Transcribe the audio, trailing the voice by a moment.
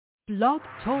Blog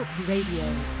Talk Radio.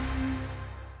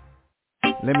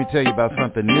 Let me tell you about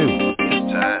something new.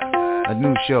 It's time. A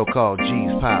new show called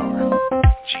G's Power.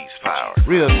 G's Power.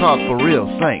 Real talk for real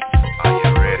saints. Are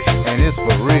you ready? And it's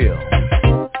for real.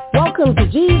 Welcome to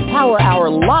G's Power Hour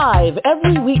live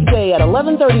every weekday at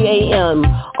 11:30 a.m.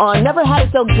 on Never Had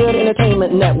It So Good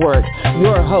Entertainment Network.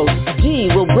 Your host, G,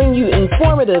 will bring you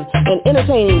informative and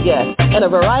entertaining guests and a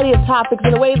variety of topics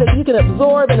in a way that you can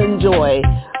absorb and enjoy.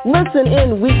 Listen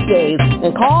in weekdays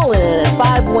and call in at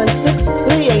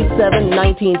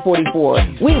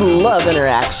 516-387-1944. We love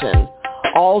interaction.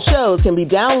 All shows can be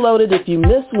downloaded if you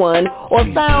miss one or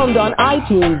found on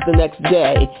iTunes the next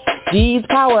day. G's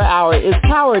Power Hour is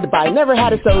powered by Never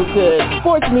Had It So Good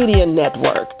Sports Media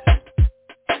Network.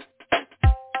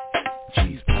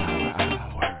 G's Power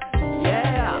Hour.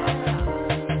 Yeah.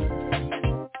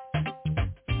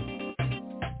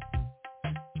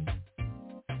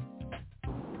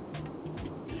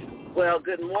 Well,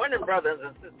 good morning, brothers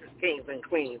and sisters, kings and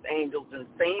queens, angels and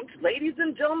saints. Ladies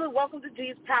and gentlemen, welcome to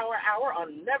G's Power Hour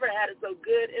on Never Had It So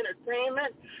Good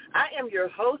Entertainment. I am your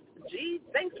host, G.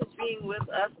 Thanks for being with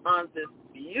us on this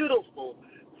beautiful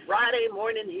Friday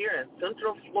morning here in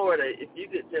Central Florida. If you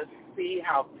could just see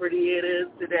how pretty it is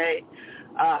today.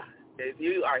 If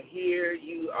you are here,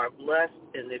 you are blessed.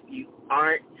 And if you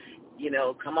aren't,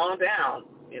 come on down.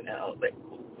 The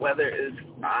weather is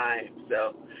fine.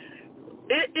 So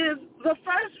it is the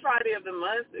first Friday of the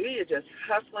month. We are just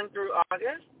hustling through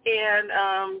August. And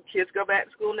kids go back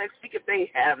to school next week if they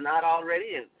have not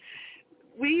already. And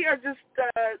we are just,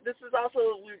 this is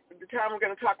also the time we're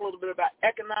going to talk a little bit about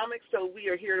economics. So we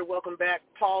are here to welcome back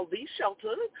Paul Lee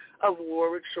Shelton of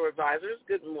Warwick Shore Advisors.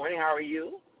 Good morning. How are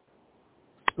you?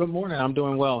 Good morning. I'm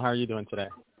doing well. How are you doing today?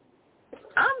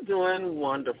 I'm doing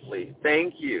wonderfully.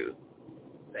 Thank you.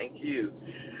 Thank you.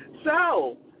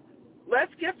 So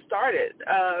let's get started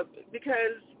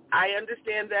because I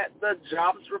understand that the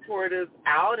jobs report is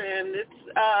out and it's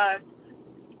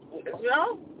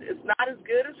not as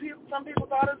good as some people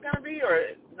thought it was going to be,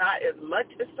 or not as much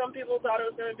as some people thought it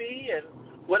was going to be. And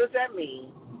what does that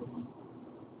mean?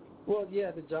 Well,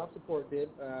 yeah, the jobs report did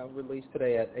release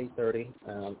today at 8:30,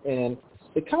 and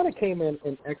it kind of came in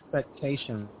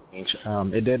expectation range.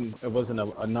 It wasn't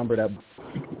a number that,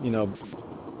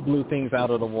 blew things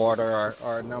out of the water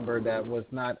or a number that was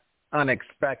not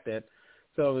unexpected.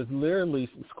 So it was literally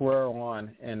square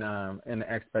on in the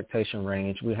expectation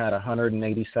range. We had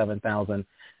 187,000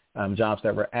 jobs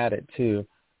that were added to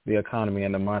the economy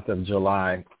in the month of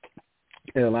July.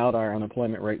 It allowed our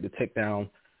unemployment rate to tick down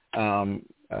from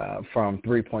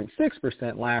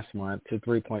 3.6% last month to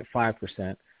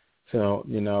 3.5%. So,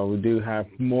 we do have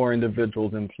more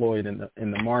individuals employed in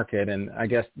the market, and I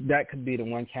guess that could be the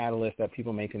one catalyst that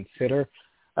people may consider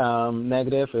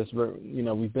negative is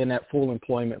we've been at full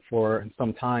employment for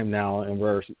some time now, and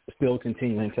we're still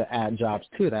continuing to add jobs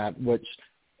to that, which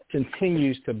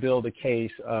continues to build a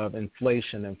case of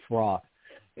inflation and froth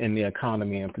in the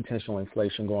economy and potential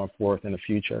inflation going forth in the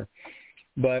future.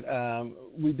 But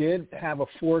we did have a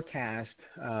forecast,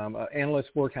 an analyst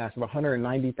forecast of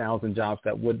 190,000 jobs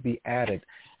that would be added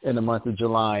in the month of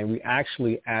July. We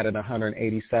actually added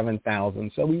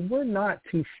 187,000, so we were not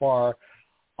too far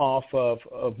off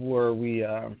of where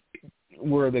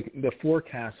where the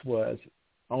forecast was,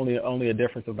 only a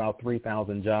difference of about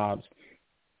 3,000 jobs.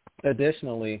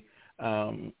 Additionally,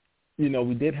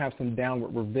 we did have some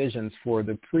downward revisions for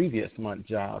the previous month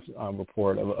jobs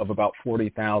report of about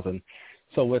 40,000.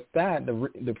 So with that,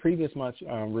 the previous month's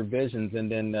revisions and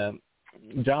then the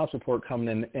jobs report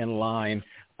coming in line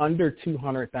under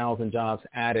 200,000 jobs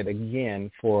added again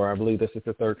for, I believe this is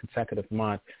the third consecutive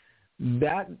month.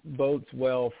 That bodes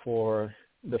well for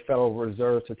the Federal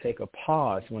Reserve to take a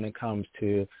pause when it comes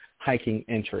to hiking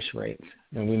interest rates.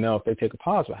 And we know if they take a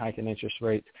pause with hiking interest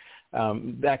rates,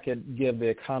 that could give the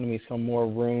economy some more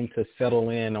room to settle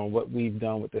in on what we've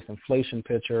done with this inflation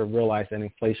picture, realize that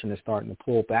inflation is starting to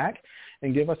pull back,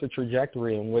 and give us a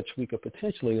trajectory in which we could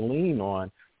potentially lean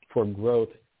on for growth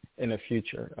in the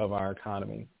future of our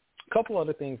economy. A couple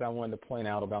other things I wanted to point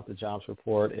out about the jobs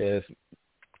report is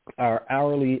our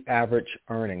hourly average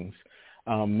earnings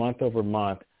month over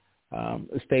month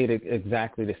stayed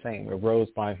exactly the same. It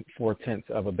rose by 0.4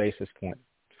 of a basis point,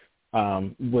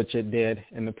 which it did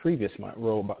in the previous month,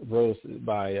 rose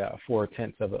by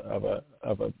 0.4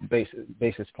 of a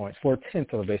basis point.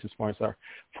 0.4 of a basis point, or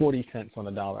 40 cents on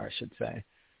the dollar, I should say.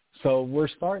 So we're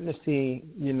starting to see,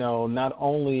 not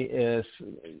only is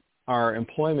our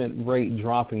employment rate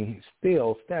dropping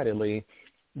still steadily,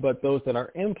 but those that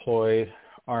are employed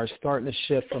are starting to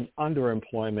shift from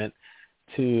underemployment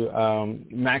to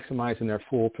maximizing their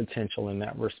full potential in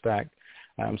that respect.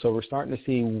 So we're starting to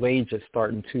see wages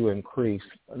starting to increase.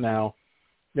 Now,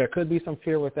 there could be some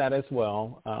fear with that as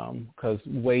well, because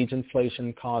wage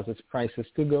inflation causes prices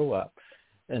to go up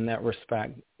in that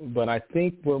respect. But I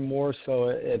think we're more so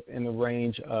in the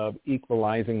range of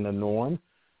equalizing the norm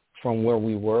from where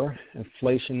we were.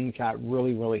 Inflation got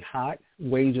really, really hot.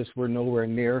 Wages were nowhere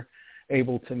near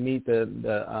able to meet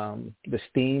the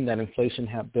steam that inflation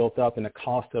had built up and the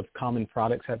cost of common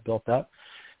products had built up.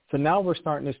 So now we're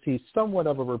starting to see somewhat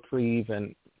of a reprieve,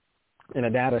 and the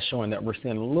data showing that we're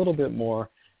seeing a little bit more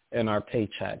in our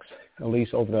paychecks, at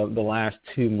least over the last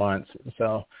 2 months.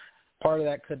 So part of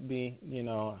that could be,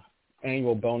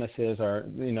 annual bonuses or,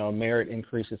 merit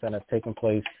increases that have taken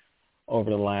place over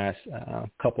the last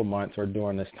couple months or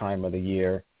during this time of the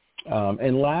year.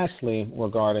 And lastly,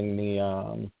 regarding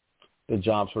the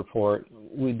jobs report,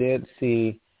 we did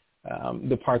see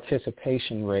the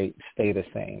participation rate stay the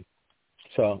same.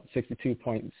 So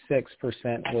 62.6%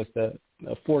 was the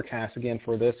forecast again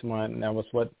for this month, and that was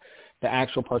what the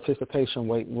actual participation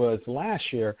rate was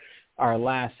last year, or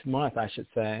last month, I should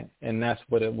say, and that's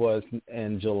what it was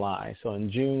in July. So in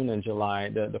June and July,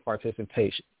 the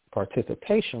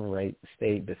participation rate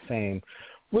stayed the same,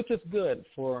 which is good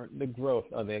for the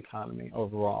growth of the economy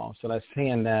overall. So that's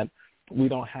saying that we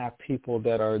don't have people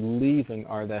that are leaving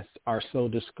or that are so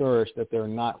discouraged that they're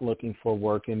not looking for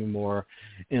work anymore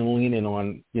and leaning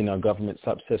on, government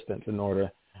subsistence in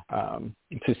order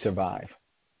to survive.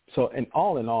 So in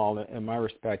all, in my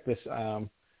respect, this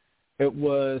it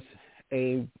was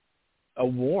a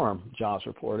warm jobs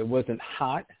report. It wasn't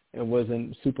hot. It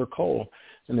wasn't super cold.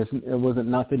 And it wasn't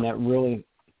nothing that really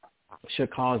should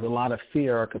cause a lot of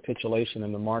fear or capitulation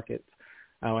in the market.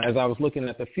 As I was looking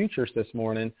at the futures this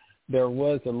morning, there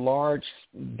was a large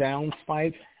down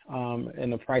spike in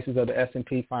the prices of the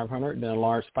S&P 500, then a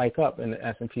large spike up in the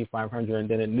S&P 500, and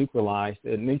then it neutralized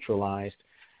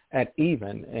at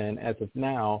even. And as of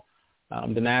now,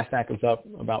 the NASDAQ is up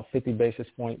about 50 basis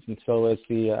points, and so is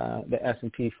the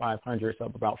S&P 500 is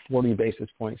up about 40 basis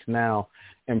points now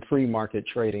in pre-market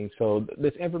trading. So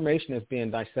this information is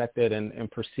being dissected and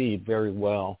perceived very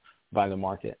well by the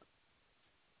market.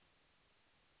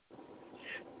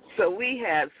 So we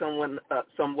had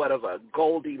somewhat of a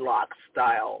Goldilocks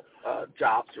style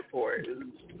jobs report. It was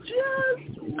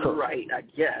just right, I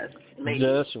guess. Maybe.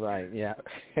 Just right, yeah.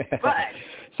 But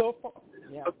so far,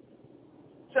 yeah.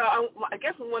 So I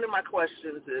guess one of my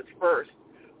questions is, first,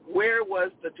 where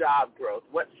was the job growth?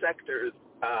 What sectors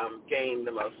gained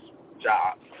the most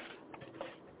jobs?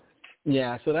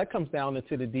 Yeah, so that comes down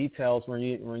into the details when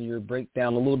you break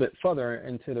down a little bit further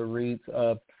into the reads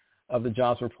of the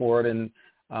jobs report, and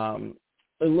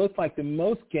it looks like the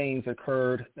most gains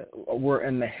were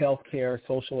in the healthcare,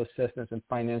 social assistance, and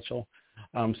financial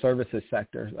services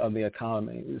sectors of the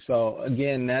economy. So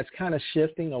again, that's kind of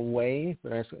shifting away.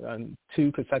 There's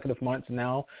 2 consecutive months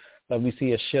now that we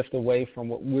see a shift away from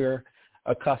what we're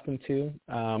accustomed to,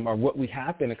 or what we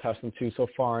have been accustomed to so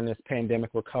far in this pandemic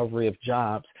recovery of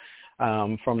jobs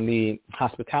from the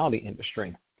hospitality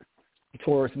industry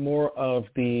towards more of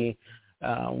the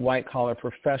white-collar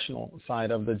professional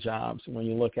side of the jobs. When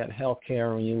you look at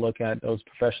healthcare, when you look at those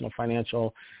professional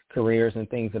financial careers and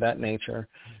things of that nature.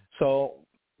 So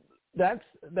that's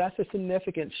a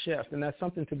significant shift, and that's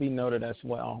something to be noted as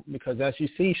well, because as you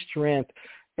see strength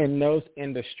in those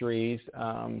industries,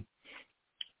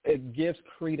 it gives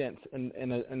credence in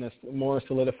a more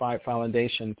solidified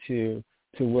foundation to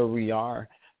where we are.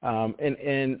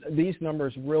 And these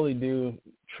numbers really do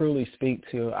truly speak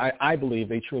to, I believe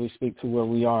they truly speak to where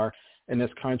we are in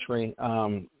this country.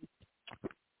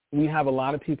 We have a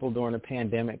lot of people during the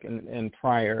pandemic and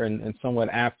prior and somewhat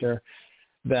after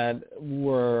that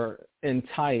were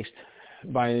enticed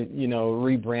by,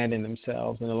 rebranding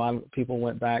themselves. And a lot of people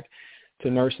went back to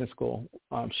nursing school,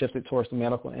 shifted towards the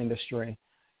medical industry.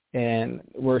 And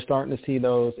we're starting to see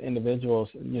those individuals,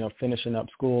 finishing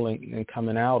up school and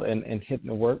coming out and hitting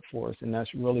the workforce. And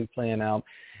that's really playing out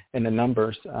in the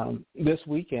numbers. This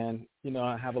weekend,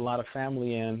 I have a lot of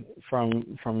family in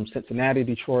from Cincinnati,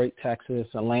 Detroit, Texas,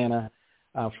 Atlanta,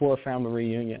 for a family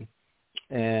reunion.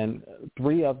 And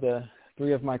three of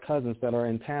my cousins that are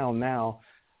in town now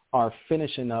are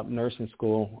finishing up nursing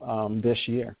school this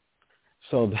year.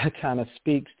 So that kind of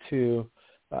speaks to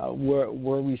where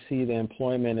we see the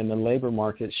employment and the labor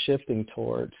market shifting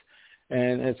towards.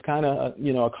 And it's kind of,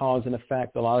 a cause and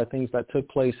effect. A lot of things that took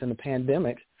place in the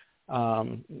pandemic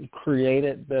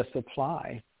created the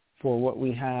supply for what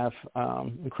we have,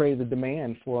 created the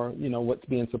demand for, what's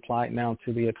being supplied now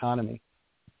to the economy.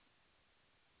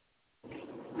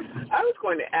 I was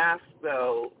going to ask,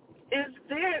 though, is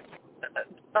there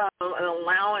an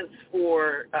allowance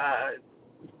for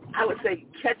I would say,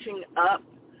 catching up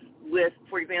with,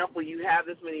 for example, you have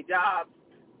this many jobs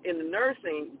in the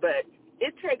nursing, but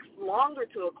it takes longer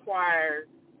to acquire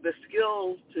the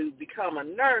skills to become a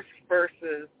nurse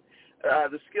versus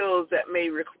the skills that may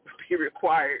be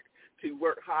required to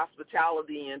work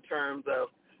hospitality in terms of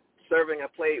serving a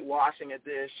plate, washing a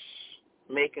dish,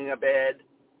 making a bed.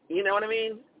 You know what I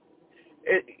mean?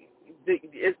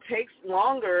 It takes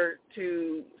longer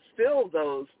to fill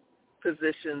those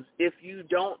positions if you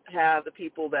don't have the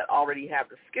people that already have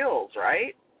the skills,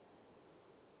 right?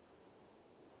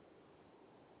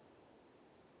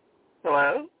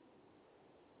 Hello?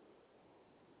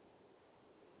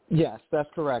 Yes, that's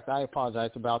correct. I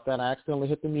apologize about that. I accidentally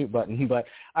hit the mute button, but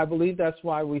I believe that's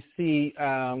why we see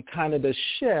kind of the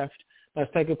shift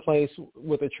that's taking place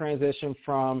with the transition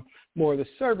from more of the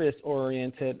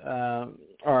service-oriented,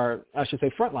 or I should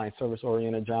say frontline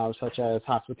service-oriented jobs such as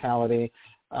hospitality,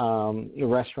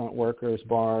 restaurant workers,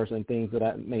 bars, and things of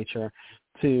that nature,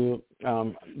 to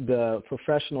the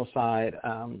professional side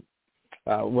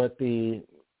with the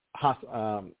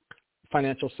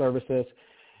financial services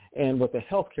and with the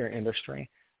healthcare industry.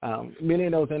 Many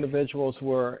of those individuals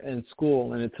were in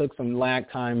school, and it took some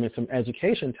lag time and some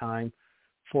education time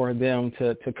for them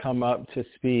to come up to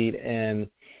speed. And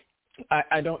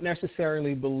I don't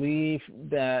necessarily believe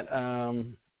that,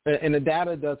 and the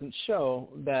data doesn't show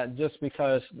that just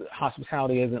because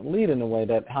hospitality isn't leading the way,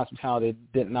 that hospitality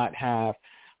did not have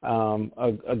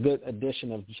a good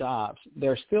addition of jobs.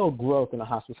 There's still growth in the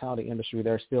hospitality industry.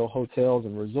 There's still hotels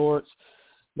and resorts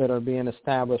that are being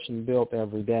established and built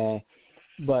every day.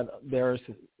 But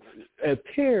it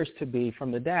appears to be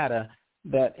from the data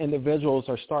that individuals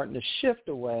are starting to shift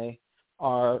away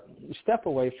or step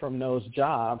away from those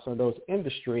jobs or those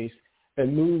industries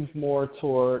and move more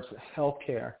towards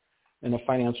healthcare and the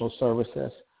financial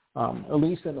services, at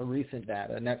least in the recent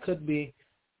data. And that could be,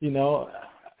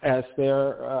 as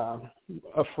they're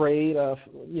afraid of,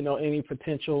 any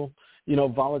potential,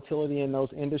 volatility in those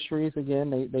industries.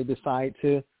 Again, they decide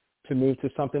to move to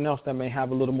something else that may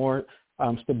have a little more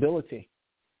stability.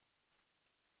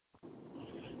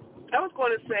 I was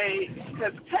going to say,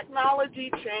 has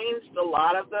technology changed a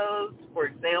lot of those? For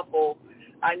example,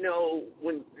 I know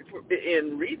when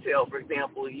in retail, for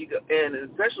example, you go, and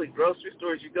especially grocery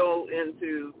stores, you go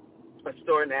into a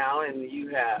store now and you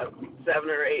have 7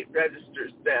 or 8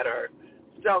 registers that are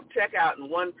self-checkout and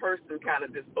one person kind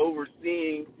of just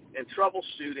overseeing and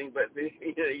troubleshooting, but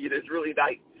there's really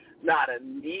not a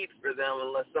need for them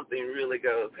unless something really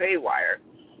goes haywire.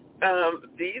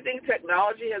 Do you think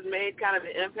technology has made kind of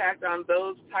an impact on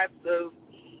those types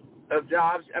of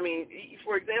jobs? I mean,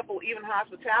 for example, even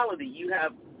hospitality, you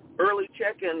have early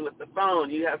check-in with the phone,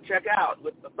 you have check-out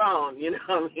with the phone,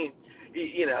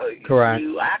 Correct.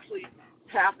 You actually,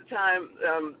 half the time,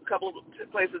 a couple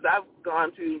of places I've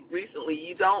gone to recently,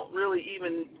 you don't really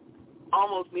even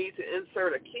almost need to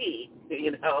insert a key,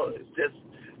 it's just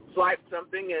swipe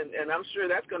something, and I'm sure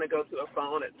that's going to go to a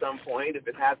phone at some point if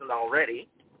it hasn't already.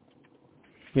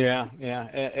 Yeah,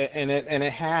 and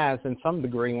it has in some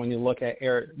degree when you look at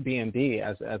Airbnb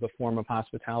as a form of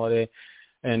hospitality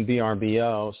and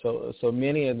VRBO. So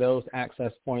many of those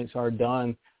access points are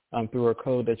done through a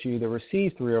code that you either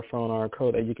receive through your phone or a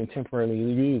code that you can temporarily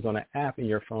use on an app in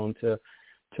your phone to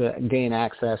gain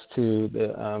access to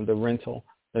the rental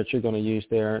that you're going to use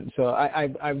there. And so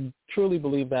I truly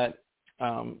believe that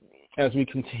as we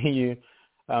continue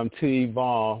to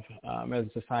evolve as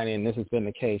a society, and this has been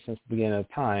the case since the beginning of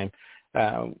time,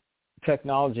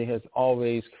 technology has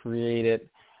always created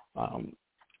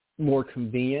more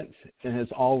convenience and has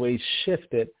always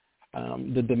shifted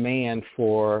the demand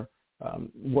for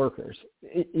workers.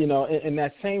 In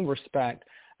that same respect,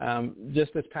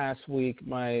 just this past week,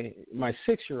 my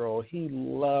 6-year-old, he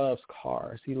loves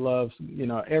cars. He loves,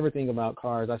 everything about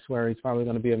cars. I swear he's probably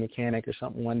going to be a mechanic or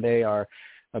something one day, or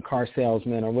a car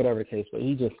salesman or whatever the case, but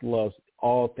he just loves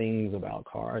all things about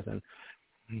cars. And,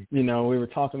 we were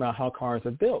talking about how cars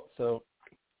are built. So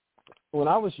when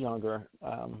I was younger,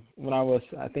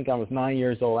 I think I was 9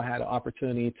 years old, I had an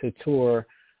opportunity to tour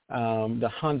the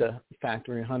Honda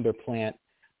factory, Honda plant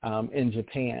in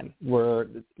Japan, where,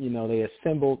 they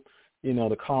assembled,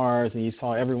 the cars, and you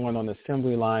saw everyone on the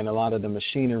assembly line, a lot of the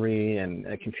machinery and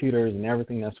computers and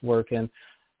everything that's working.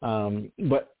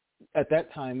 But at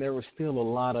that time, there was still a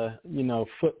lot of,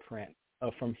 footprint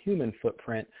from human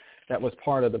footprint that was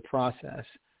part of the process.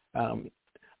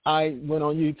 I went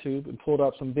on YouTube and pulled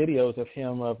up some videos of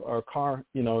him of our car,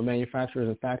 manufacturers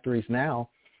and factories now.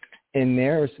 And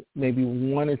there's maybe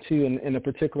one or two in a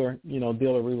particular,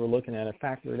 dealer we were looking at, a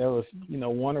factory, there was,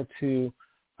 1 or 2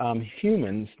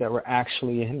 humans that were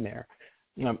actually in there.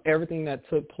 everything that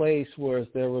took place was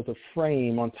there was a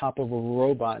frame on top of a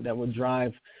robot that would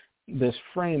drive this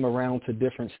frame around to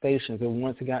different stations. And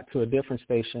once it got to a different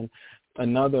station,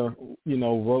 another,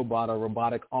 robot or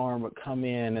robotic arm would come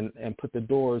in and put the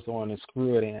doors on and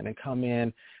screw it in, and come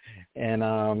in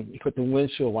and put the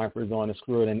windshield wipers on and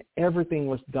screw it in. Everything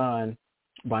was done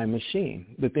by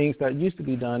machine. The things that used to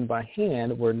be done by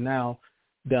hand were now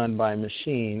done by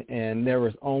machine, and there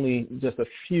was only just a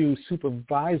few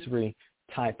supervisory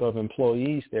type of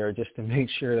employees there just to make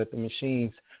sure that the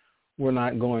machines were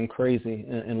not going crazy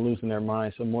and losing their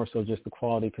minds, so more so just the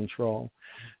quality control.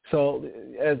 So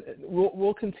as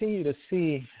we'll continue to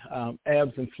see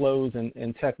ebbs and flows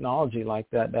in technology like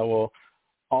that will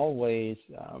always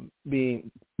be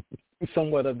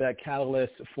somewhat of that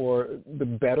catalyst for the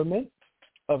betterment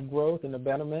of growth and the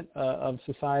betterment of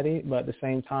society, but at the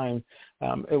same time,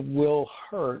 it will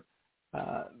hurt,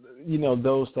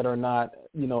 those that are not,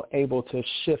 able to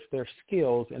shift their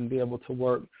skills and be able to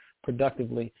work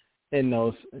productively in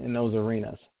those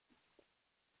arenas.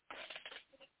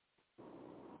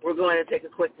 We're going to take a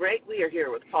quick break. We are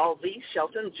here with Paul V.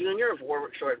 Shelton, Jr. of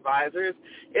Warwick Shore Advisors.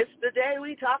 It's the day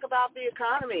we talk about the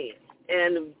economy.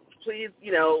 And please,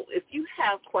 if you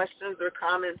have questions or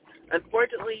comments,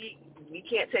 unfortunately, we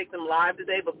can't take them live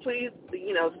today, but please,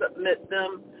 submit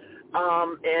them.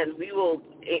 And we will,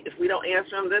 if we don't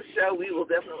answer them this show, we will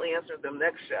definitely answer them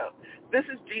next show. This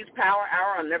is G's Power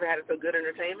Hour on Never Had It So Good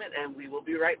Entertainment, and we will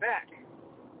be right back.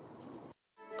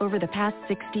 Over the past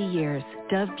 60 years,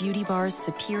 Dove Beauty Bar's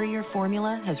superior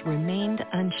formula has remained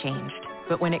unchanged.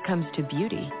 But when it comes to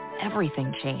beauty,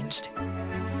 everything changed.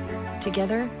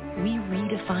 Together, we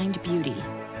redefined beauty.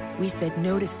 We said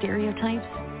no to stereotypes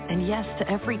and yes to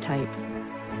every type.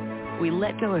 We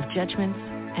let go of judgments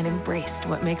and embraced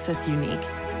what makes us unique.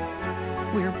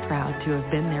 We're proud to have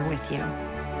been there with you,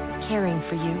 caring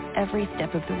for you every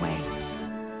step of the way.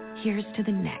 Here's to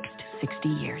the next 60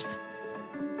 years.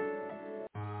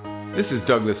 This is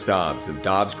Douglas Dobbs of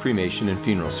Dobbs Cremation and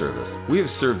Funeral Service. We have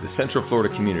served the Central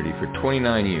Florida community for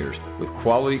 29 years with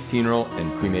quality funeral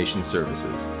and cremation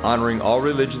services. Honoring all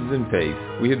religions and faiths,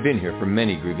 we have been here for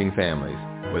many grieving families.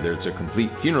 Whether it's a complete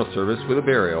funeral service with a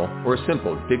burial or a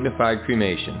simple, dignified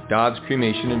cremation, Dobbs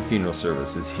Cremation and Funeral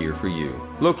Service is here for you.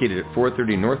 Located at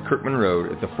 430 North Kirkman Road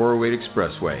at the 408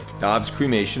 Expressway, Dobbs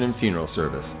Cremation and Funeral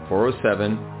Service,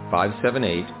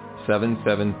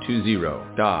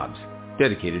 407-578-7720. Dobbs,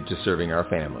 dedicated to serving our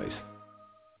families.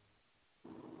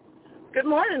 Good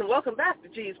morning. Welcome back to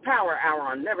G's Power Hour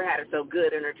on Never Had It So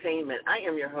Good Entertainment. I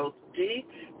am your host, G.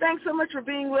 Thanks so much for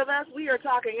being with us. We are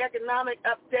talking economic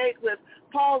update with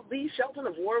Paul V. Shelton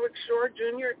of Warwick Shore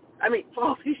Jr.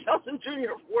 Paul V. Shelton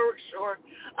Jr. of Warwick Shore.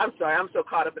 I'm sorry. I'm so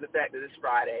caught up in the fact that it's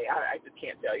Friday. I just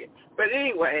can't tell you. But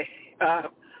anyway,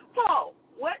 Paul,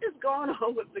 what is going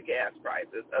on with the gas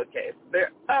prices? Okay,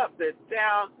 they're up, they're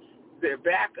down, they're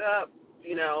back up.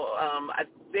 I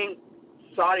think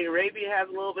Saudi Arabia has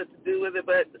a little bit to do with it,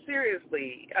 but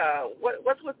seriously,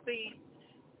 what's with the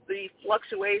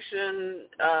fluctuation,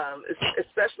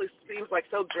 especially seems like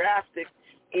so drastic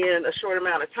in a short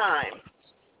amount of time?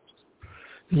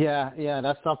 Yeah,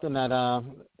 that's something that I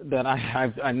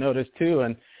noticed too,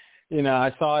 and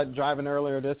I saw it driving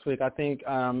earlier this week. I think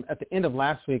at the end of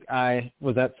last week, I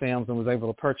was at Sam's and was able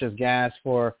to purchase gas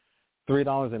for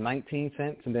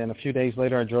 $3.19, and then a few days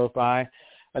later, I drove by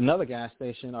another gas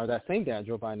station, or that same day I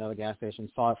drove by another gas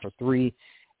station, saw it for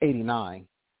 $3.89,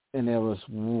 and it was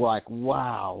like,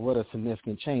 wow, what a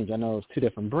significant change. I know it was two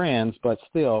different brands, but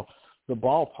still, the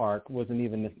ballpark wasn't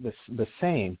even the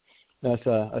same. That's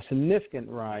a significant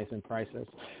rise in prices.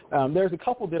 There's a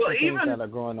couple different things that are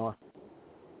going on.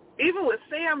 Even with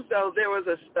Sam's, though, there was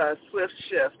a swift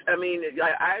shift. I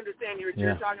understand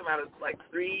you're talking about it's like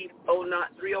 309,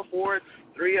 304,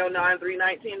 309,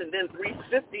 319, and then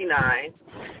 359,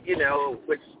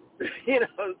 which,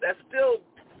 that's still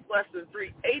less than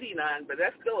 389, but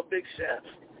that's still a big shift.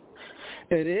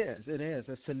 It is.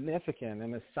 It's significant,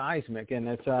 and it's seismic, and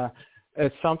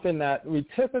it's something that we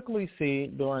typically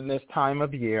see during this time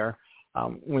of year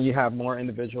when you have more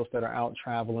individuals that are out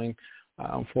traveling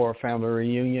for family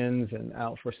reunions and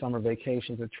out for summer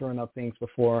vacations and touring up things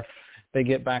before they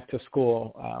get back to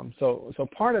school. So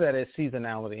part of that is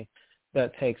seasonality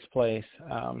that takes place.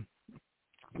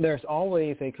 There's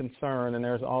always a concern, and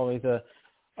there's always a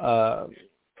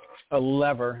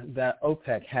lever that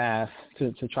OPEC has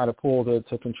to try to pull to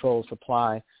control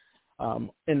supply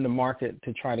in the market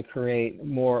to try to create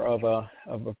more of a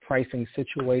pricing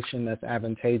situation that's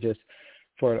advantageous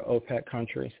for the OPEC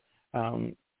countries.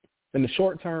 In the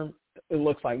short term, it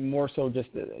looks like more so just,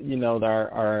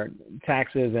 our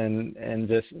taxes and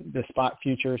just the spot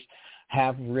futures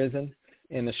have risen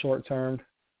in the short term,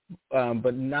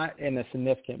 but not in a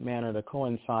significant manner to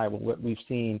coincide with what we've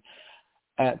seen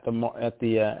at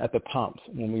the pumps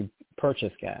when we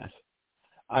purchase gas.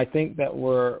 I think that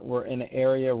we're in an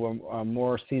area where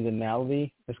more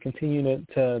seasonality is continuing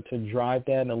to drive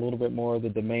that, and a little bit more of the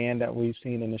demand that we've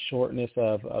seen in the shortness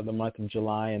of the month of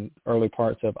July and early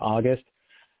parts of August.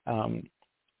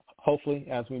 Hopefully,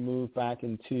 as we move back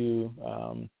into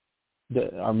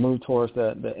our move towards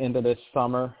the end of this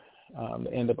summer,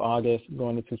 the end of August,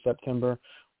 going into September,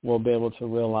 we'll be able to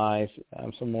realize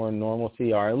some more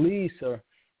normalcy, or at least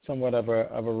somewhat of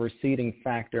a receding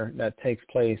factor that takes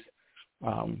place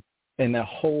in the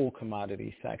whole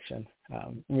commodity section.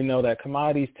 We know that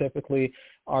commodities typically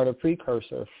are the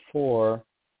precursor for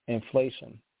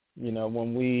inflation. You know,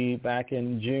 when we, back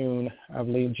in June, I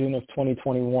believe June of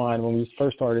 2021, when we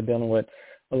first started dealing with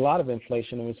a lot of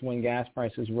inflation, it was when gas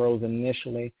prices rose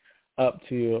initially up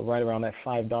to right around that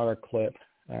 $5 clip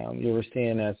you were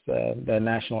seeing as the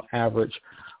national average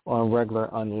on regular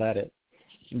unleaded.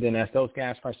 And then as those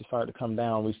gas prices started to come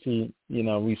down, we've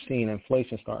seen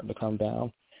inflation starting to come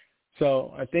down.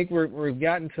 So I think we've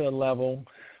gotten to a level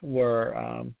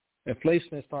where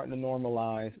inflation is starting to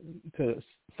normalize to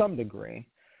some degree.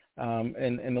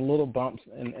 And the little bumps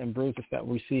and bruises that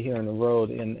we see here in the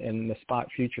road in the spot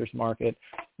futures market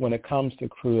when it comes to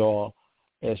crude oil,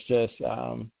 it's just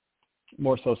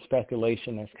more so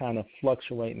speculation that's kind of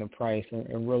fluctuating the price,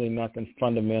 and really nothing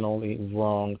fundamentally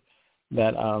wrong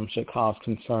that should cause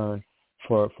concern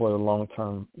for the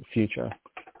long-term future.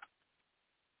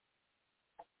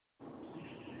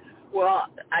 Well,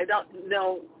 I don't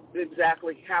know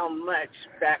exactly how much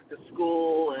back to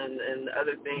school and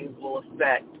other things will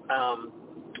affect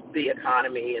the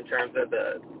economy in terms of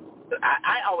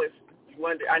I always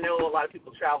wonder, I know a lot of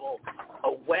people travel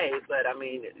away, but I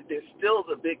mean, there's still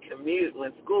the big commute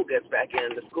when school gets back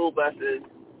in. The school buses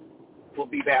will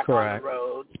be back Correct. on the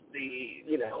roads. The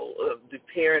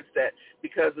parents that,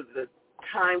 because of the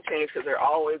time change, because they're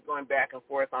always going back and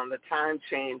forth on the time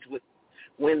change with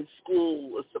when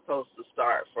school is supposed to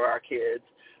start for our kids,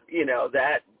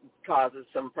 that causes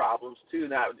some problems too.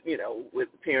 Now, with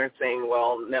parents saying,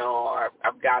 well, no,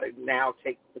 I've got to now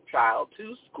take the child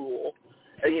to school,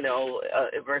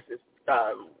 versus,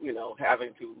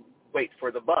 having to wait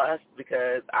for the bus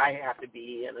because I have to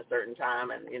be in a certain time,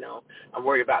 and, I'm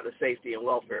worried about the safety and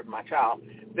welfare of my child.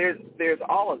 There's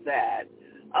all of that.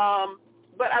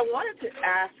 But I wanted to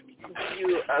ask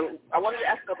you,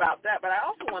 about that, but I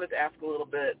also wanted to ask a little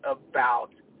bit about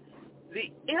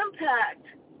the impact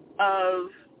of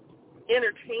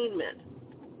entertainment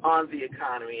on the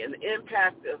economy and the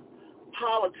impact of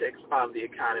politics on the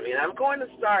economy. And I'm going to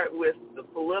start with the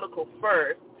political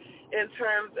first in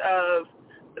terms of,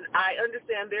 I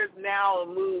understand there's now a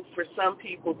move for some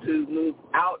people to move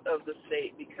out of the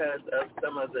state because of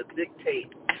some of the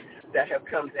dictates that have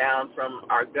come down from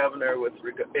our governor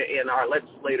and our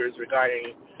legislators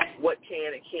regarding what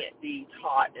can and can't be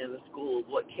taught in the schools,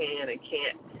 what can and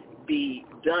can't be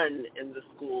done in the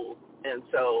schools. And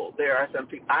so there are some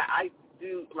people,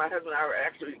 my husband and I were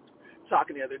actually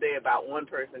talking the other day about one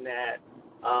person that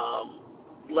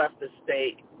left the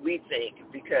state, we think,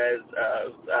 because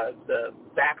of the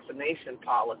vaccination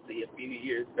policy a few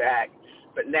years back.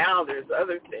 But now there's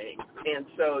other things. And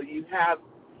so you have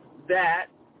that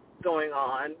going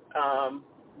on.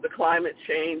 The climate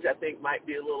change, I think, might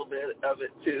be a little bit of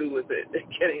it, too, with it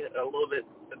getting a little bit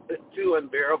too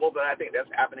unbearable, but I think that's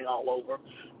happening all over.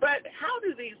 But how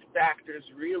do these factors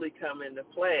really come into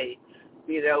play?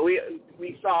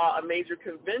 We saw a major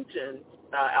convention,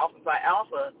 Alpha Phi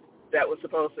Alpha, that was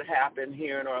supposed to happen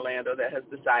here in Orlando that has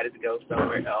decided to go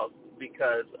somewhere else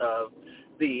because of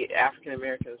the African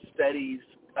American Studies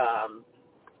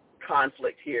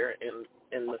conflict here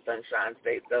in the Sunshine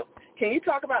State. So can you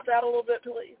talk about that a little bit,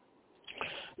 please?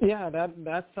 Yeah,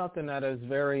 that's something that is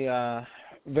very,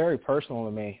 very personal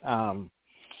to me.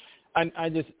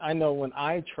 I know when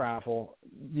I travel,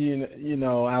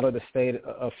 out of the state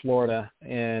of Florida,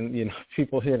 and,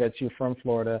 people hear that you're from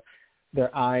Florida,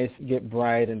 their eyes get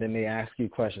bright, and then they ask you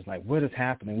questions like, what is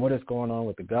happening? What is going on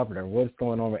with the governor? What's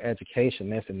going on with education,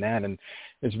 this and that? And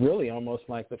it's really almost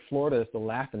like that Florida is the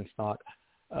laughingstock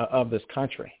of this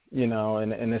country,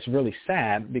 and it's really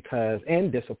sad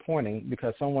and disappointing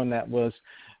because someone that was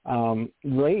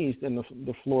raised in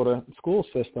the Florida school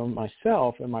system,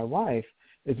 myself and my wife,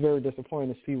 it's very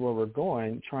disappointing to see where we're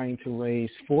going, trying to raise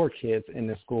 4 kids in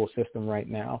the school system right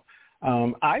now.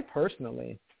 I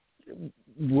personally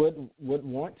would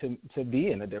want to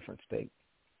be in a different state,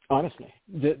 honestly.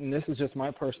 And this is just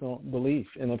my personal belief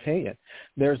and opinion.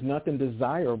 There's nothing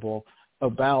desirable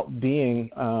about being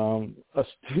a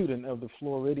student of the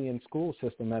Floridian school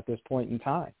system at this point in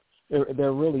time.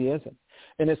 There really isn't.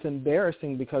 And it's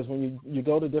embarrassing because when you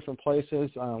go to different places,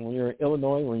 when you're in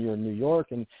Illinois, when you're in New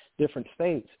York and different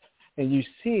states, and you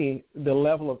see the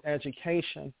level of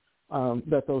education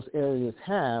that those areas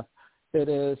have,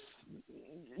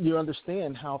 you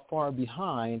understand how far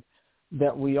behind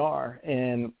that we are,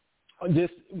 and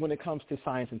just when it comes to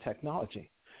science and technology.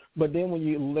 But then when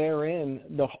you layer in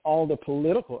all the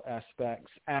political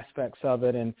aspects of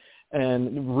it,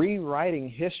 and rewriting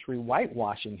history,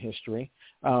 whitewashing history,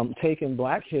 taking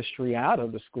black history out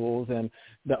of the schools, and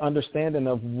the understanding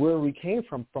of where we came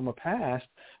from a past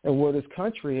and where this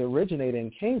country originated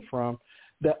and came from,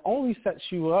 that only sets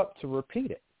you up to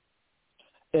repeat it.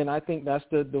 And I think that's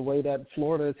the way that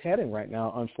Florida is heading right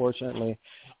now, unfortunately.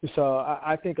 So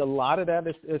I think a lot of that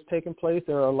is taking place.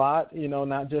 There are a lot,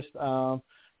 not just the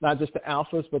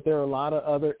alphas, but there are a lot of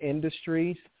other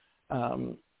industries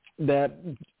that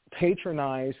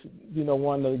patronize,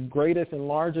 one of the greatest and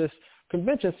largest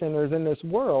convention centers in this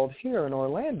world here in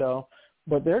Orlando,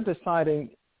 but they're deciding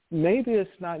maybe it's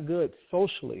not good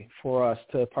socially for us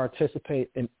to participate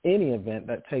in any event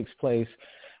that takes place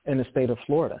in the state of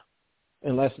Florida.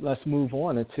 And let's move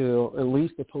on until at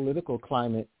least the political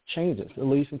climate changes, at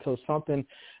least until something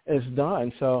is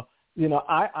done. So,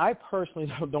 I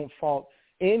personally don't fault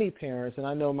any parents, and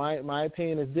I know my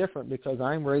opinion is different because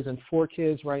I'm raising 4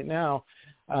 kids right now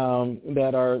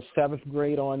that are 7th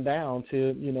grade on down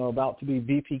to, about to be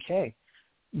VPK.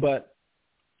 But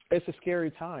it's a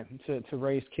scary time to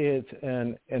raise kids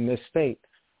in this state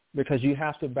because you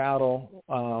have to battle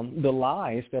the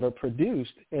lies that are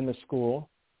produced in the school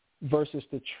versus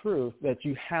the truth that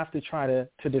you have to try to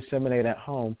disseminate at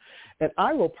home. And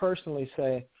I will personally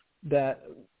say that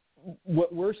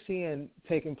what we're seeing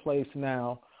taking place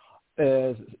now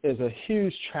is a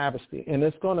huge travesty, and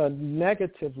it's going to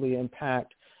negatively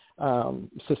impact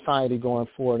society going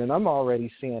forward, and I'm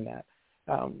already seeing that.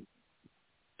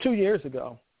 2 years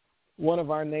ago, one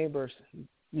of our neighbors,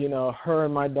 her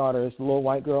and my daughter, is a little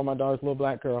white girl, my daughter's a little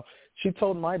black girl, she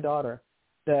told my daughter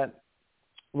that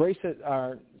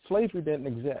slavery didn't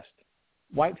exist.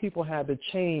 White people had to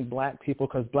chain black people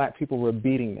because black people were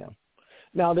beating them.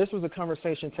 Now, this was a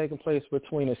conversation taking place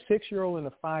between a 6-year-old and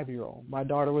a 5-year-old. My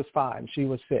daughter was 5, she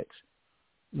was 6.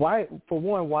 Why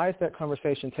is that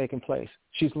conversation taking place?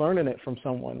 She's learning it from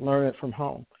someone, learning it from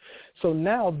home. So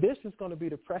now this is going to be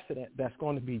the precedent that's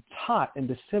going to be taught and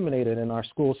disseminated in our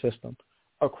school system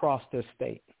across this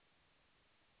state.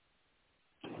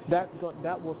 That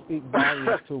will speak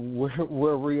volumes to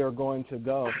where we are going to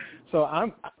go. So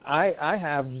I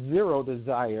have zero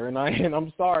desire, and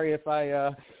I'm sorry if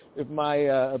my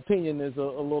opinion is a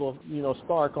little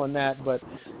stark on that, but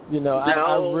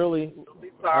I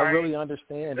really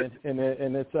understand it,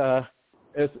 and it's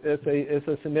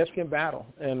a significant battle,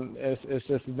 and it's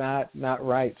just not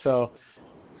right. So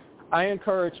I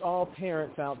encourage all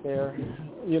parents out there,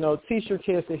 teach your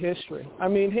kids the history. I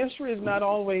mean, history is not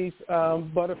always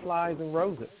butterflies and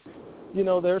roses.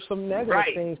 There's some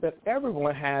negative things that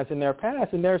everyone has in their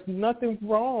past, and there's nothing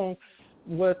wrong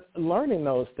with learning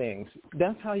those things.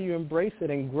 That's how you embrace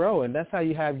it and grow, and that's how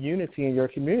you have unity in your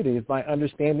community, is by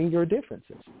understanding your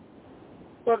differences.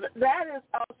 Well, that is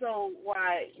also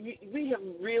why we have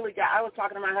really I was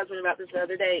talking to my husband about this the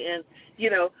other day, and,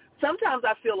 sometimes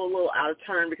I feel a little out of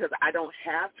turn because I don't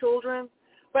have children,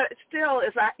 but still,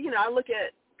 if I look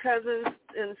at cousins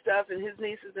and stuff and his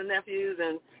nieces and nephews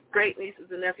and great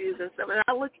nieces and nephews and stuff, and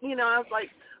I look, I was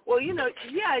like, well, you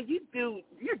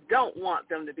don't want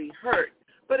them to be hurt,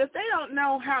 but if they don't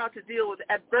know how to deal with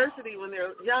adversity when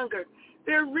they're younger,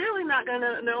 they're really not going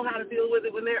to know how to deal with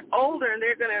it when they're older, and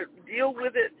they're going to deal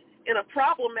with it in a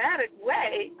problematic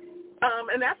way.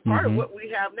 And that's part of what we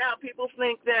have now. People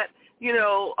think that, you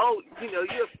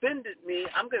offended me,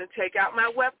 I'm going to take out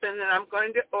my weapon and I'm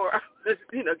going to,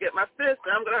 get my fist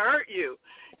and I'm going to hurt you,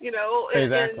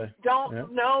 Exactly. And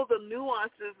don't know the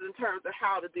nuances in terms of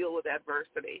how to deal with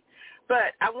adversity.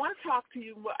 But I want to talk to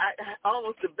you, I'm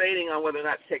almost debating on whether or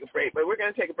not to take a break, but we're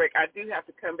going to take a break. I do have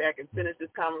to come back and finish this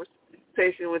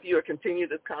conversation with you, or continue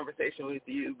this conversation with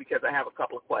you, because I have a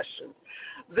couple of questions.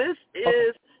 This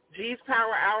is G's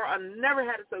Power Hour on Never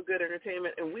Had It So Good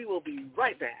Entertainment, and we will be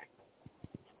right back.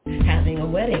 Having a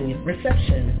wedding,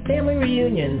 reception, family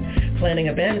reunion, planning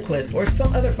a banquet, or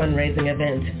some other fundraising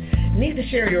event. Need to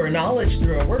share your knowledge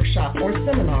through a workshop or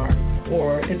seminar,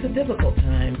 or it's a difficult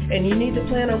time and you need to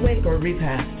plan a wake or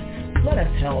repast. let us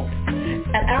help.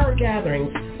 At our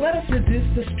gatherings, let us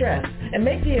reduce the stress and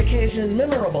make the occasion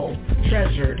memorable,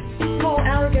 treasured. Call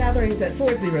our gatherings at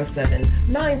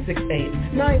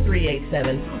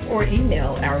 407-968-9387 or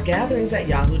email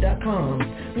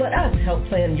ourgatherings@yahoo.com. Let us help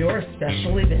plan your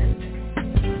special event.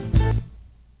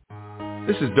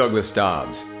 This is Douglas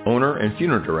Dobbs, owner and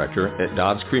funeral director at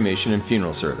Dobbs Cremation and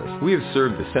Funeral Service. We have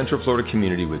served the Central Florida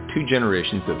community with 2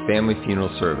 generations of family funeral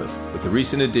service. With the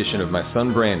recent addition of my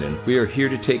son Brandon, we are here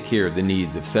to take care of the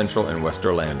needs of Central and West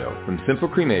Orlando. From simple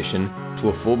cremation to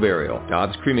a full burial,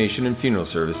 Dobbs Cremation and Funeral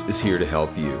Service is here to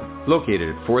help you.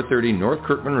 Located at 430 North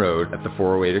Kirkman Road at the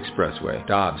 408 Expressway.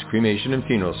 Dobbs Cremation and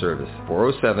Funeral Service,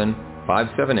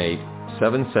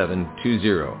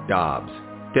 407-578-7720. Dobbs,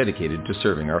 dedicated to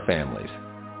serving our families.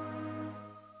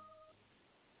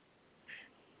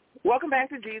 Welcome back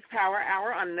to G's Power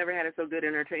Hour on Never Had It So Good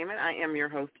Entertainment. I am your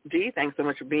host, G. Thanks so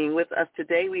much for being with us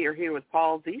today. We are here with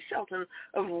Paul Z. Shelton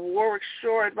of Warwick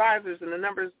Shore Advisors, and the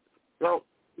numbers, well,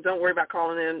 don't worry about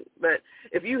calling in, but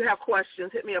if you have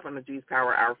questions, hit me up on the G's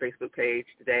Power Hour Facebook page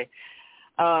today,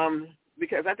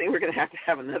 because I think we're going to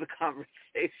have another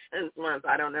conversation once,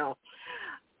 I don't know.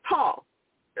 Paul,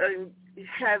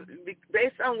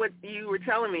 based on what you were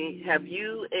telling me, have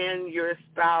you and your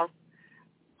spouse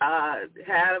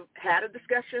had a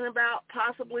discussion about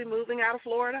possibly moving out of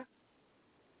Florida?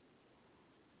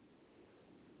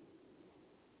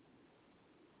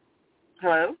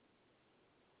 Hello?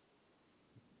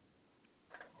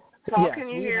 Paul, yes, can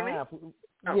you hear me?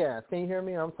 Oh. Yes, can you hear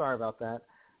me? I'm sorry about that.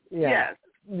 Yeah.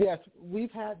 Yes,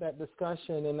 we've had that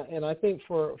discussion, and I think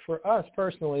for us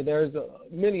personally, there's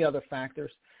many other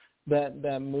factors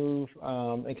that move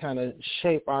and kind of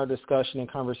shape our discussion and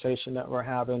conversation that we're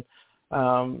having.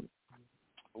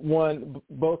 One,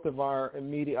 both of our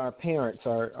parents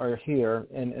are here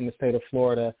in the state of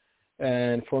Florida,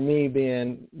 and for me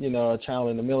being, a child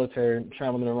in the military,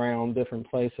 traveling around different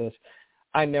places,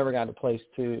 I never got a place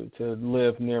to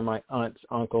live near my aunts,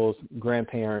 uncles,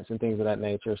 grandparents, and things of that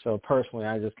nature. So personally,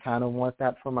 I just kind of want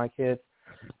that for my kids.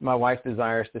 My wife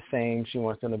desires the same. She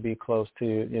wants them to be close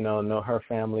to, know her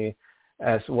family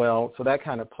as well. So that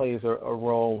kind of plays a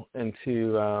role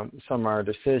into some of our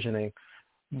decisioning.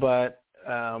 But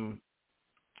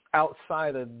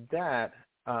outside of that,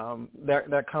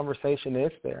 that conversation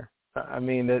is there. I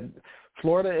mean, that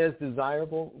Florida is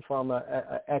desirable from an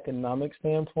economic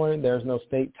standpoint. There's no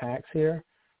state tax here,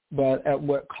 but at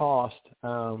what cost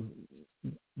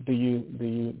do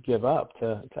you give up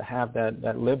to have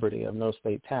that liberty of no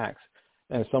state tax?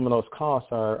 And some of those costs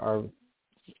are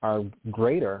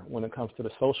greater when it comes to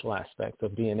the social aspect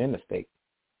of being in the state.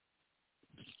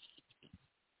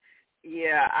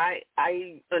 Yeah,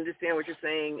 I understand what you're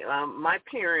saying. My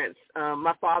parents,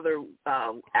 my father,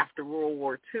 after World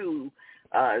War II,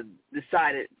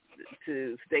 decided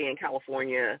to stay in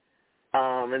California,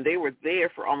 and they were there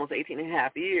for almost 18 and a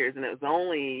half years, and it was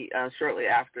only shortly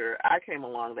after I came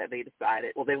along that they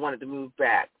decided, they wanted to move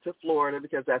back to Florida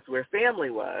because that's where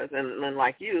family was, and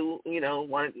like you,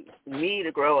 wanted me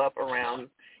to grow up around,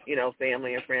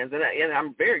 family and friends, and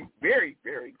I'm very, very,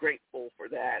 very grateful for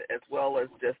that, as well as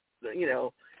just,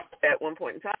 at one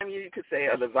point in time, you could say,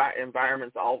 the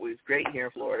environment's always great here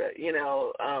in Florida,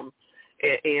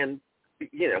 and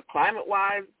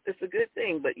climate-wise, it's a good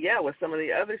thing. But, with some of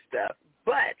the other stuff.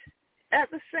 But at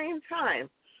the same time,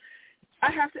 I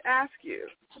have to ask you,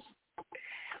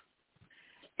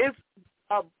 is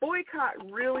a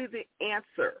boycott really the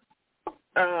answer?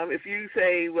 If you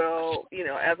say,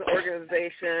 as an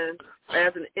organization,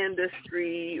 as an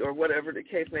industry, or whatever the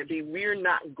case may be, we're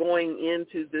not going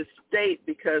into this state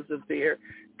because of their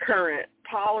current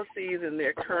policies and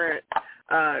their current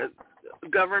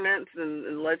governance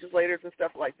and legislators and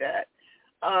stuff like that.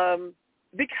 And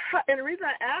the reason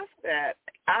I ask that,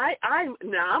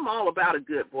 I'm all about a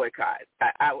good boycott.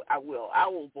 I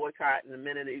will boycott in a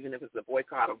minute, even if it's a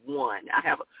boycott of one. I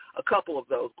have a couple of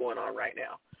those going on right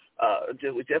now.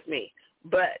 With just me.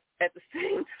 But at the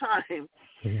same time,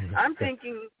 I'm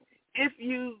thinking if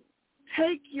you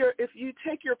take your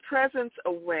presence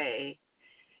away,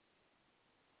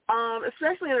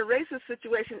 especially in a racist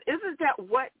situation, isn't that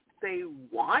what they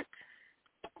want?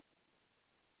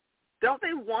 Don't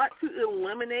they want to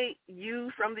eliminate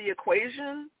you from the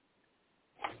equation?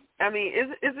 I mean,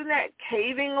 isn't that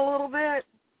caving a little bit?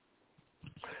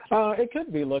 It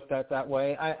could be looked at that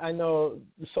way. I know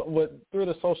through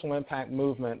the social impact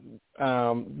movement,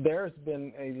 there's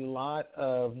been a lot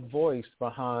of voice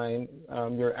behind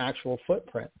your actual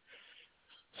footprint.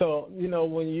 So,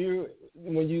 when you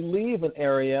leave an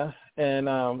area, and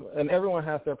everyone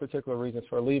has their particular reasons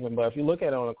for leaving, but if you look at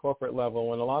it on a corporate level,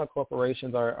 when a lot of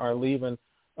corporations are leaving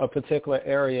a particular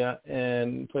area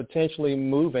and potentially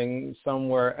moving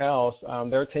somewhere else,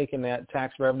 they're taking that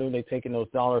tax revenue, they're taking those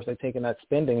dollars, they're taking that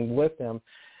spending with them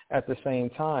at the same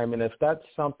time. And if that's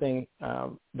something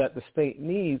that the state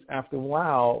needs, after a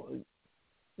while,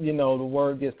 the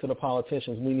word gets to the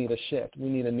politicians, we need a shift, we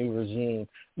need a new regime,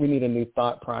 we need a new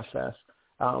thought process.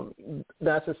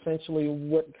 That's essentially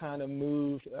what kind of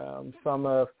moved some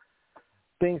of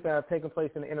things that have taken place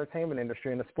in the entertainment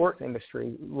industry and the sports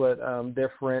industry, with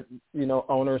different,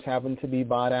 owners having to be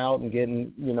bought out and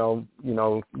getting,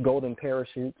 golden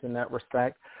parachutes in that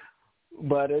respect.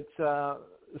 But it's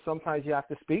sometimes you have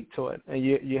to speak to it, and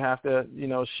you have to,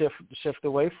 shift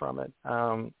away from it.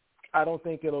 I don't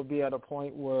think it'll be at a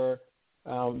point where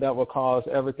that will cause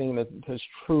everything to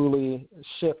truly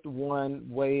shift one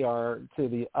way or to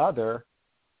the other.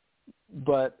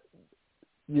 But,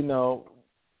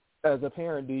 as a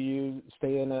parent, do you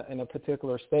stay in a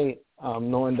particular state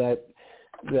knowing that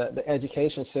the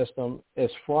education system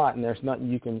is fraught and there's nothing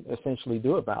you can essentially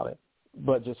do about it,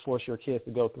 but just force your kids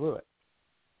to go through it?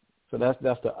 So that's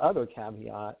the other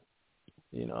caveat,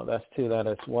 that's to that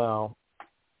as well.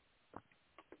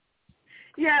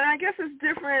 Yeah, and I guess it's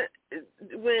different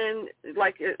when,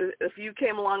 like, if you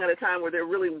came along at a time where there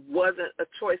really wasn't a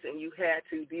choice and you had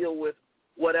to deal with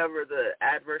whatever the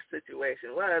adverse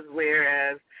situation was,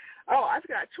 whereas, I've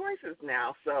got choices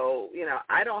now, so,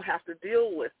 I don't have to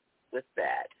deal with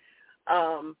that.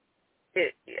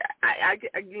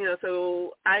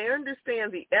 So I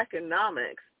understand the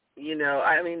economics.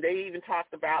 They even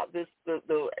talked about this,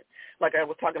 like I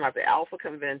was talking about the Alpha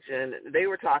Convention, they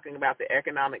were talking about the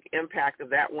economic impact of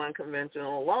that one convention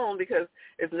alone, because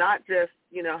it's not just,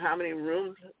 how many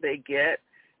rooms they get,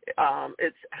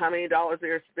 it's how many dollars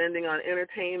they're spending on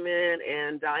entertainment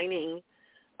and dining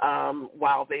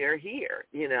while they are here.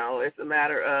 It's a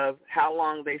matter of how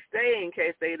long they stay in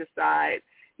case they decide,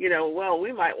 we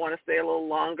might want to stay a little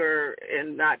longer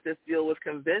and not just deal with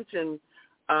convention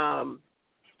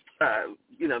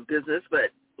business,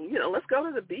 but, let's go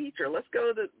to the beach, or let's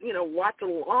go to, watch a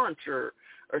launch or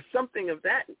something of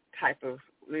that type of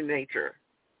nature.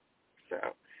 So,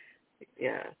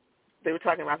 yeah, they were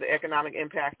talking about the economic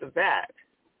impact of that.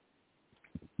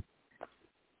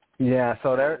 Yeah,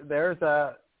 so there's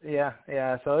a,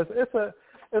 so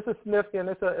it's a significant,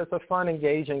 it's a fun,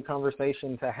 engaging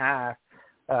conversation to have.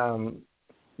 But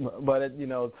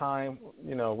time,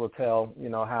 will tell,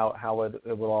 how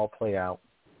it will all play out.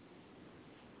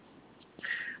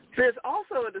 There's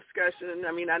also a discussion.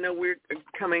 I know we're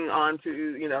coming on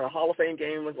to, the Hall of Fame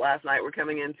game was last night. We're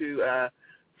coming into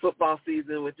football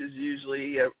season, which is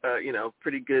usually a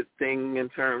pretty good thing in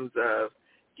terms of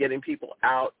getting people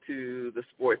out to the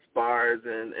sports bars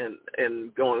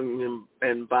and going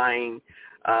and buying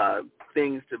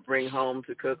things to bring home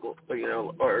to cook,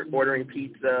 or ordering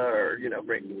pizza, or,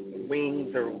 bring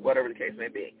wings, or whatever the case may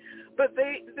be. But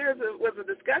was a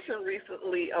discussion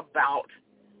recently about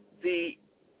the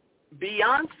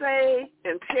Beyonce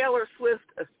and Taylor Swift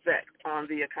effect on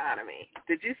the economy.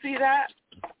 Did you see that?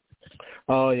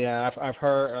 Oh yeah, I've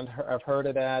heard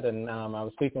of that, and I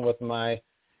was speaking with my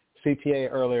CPA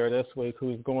earlier this week,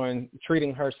 who's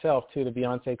treating herself to the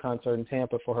Beyonce concert in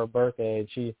Tampa for her birthday. And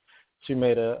she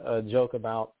made a joke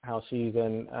about how she's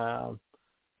in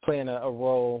playing a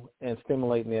role in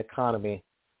stimulating the economy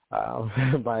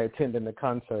by attending the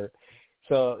concert.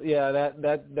 So yeah,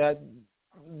 that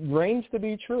range to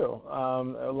be true.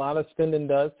 A lot of spending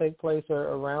does take place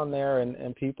around there,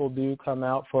 and people do come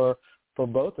out for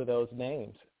both of those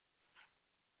names.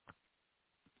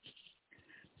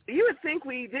 You would think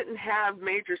we didn't have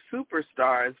major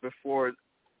superstars before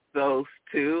those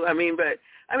two.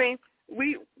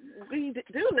 We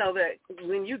do know that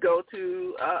when you go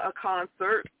to a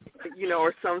concert,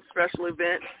 or some special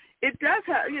event, it does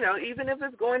have, even if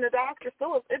it's going to Dr.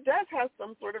 Phillips, it does have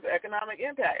some sort of economic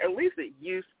impact. At least it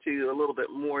used to, a little bit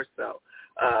more so,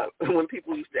 when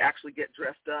people used to actually get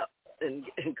dressed up and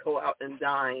go out and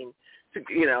dine to,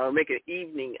 make an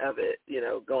evening of it,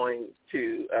 going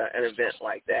to an event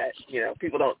like that.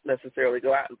 People don't necessarily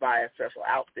go out and buy a special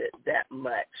outfit that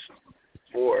much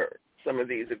for some of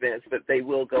these events, but they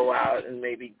will go out and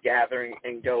maybe gather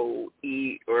and go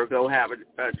eat or go have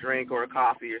a drink or a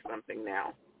coffee or something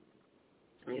now,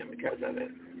 because of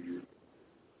it.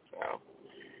 So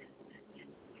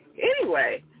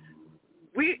anyway,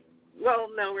 we're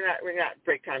not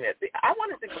break time yet. I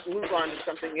wanted to move on to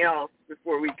something else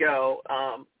before we go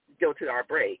to our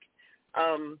break.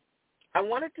 I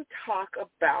wanted to talk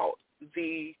about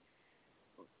the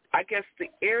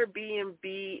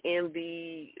Airbnb and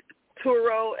the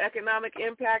Turo economic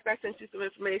impact. I sent you some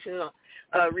information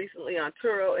recently on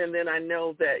Turo, and then I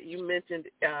know that you mentioned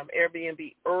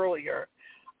Airbnb earlier.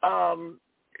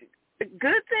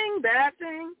 Good thing, bad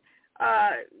thing.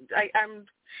 I'm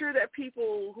sure that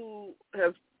people who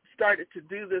have started to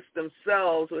do this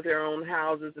themselves with their own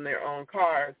houses and their own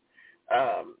cars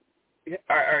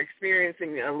are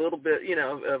experiencing a little bit,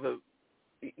 of a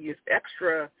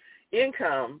extra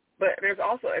income, but there's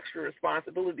also extra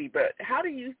responsibility. But how do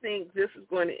you think this is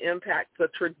going to impact the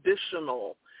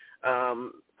traditional,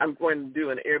 I'm going to do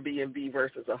an Airbnb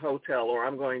versus a hotel, or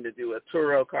I'm going to do a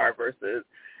Turo car versus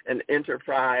an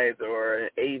Enterprise or an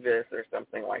Avis or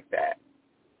something like that?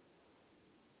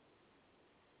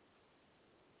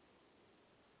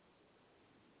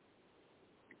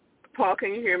 Paul,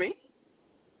 can you hear me?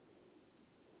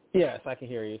 Yes, I can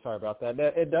hear you. Sorry about that.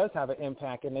 It does have an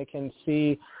impact, and they can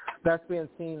see that's being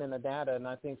seen in the data, and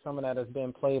I think some of that has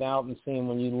been played out and seen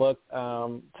when you look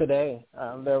today.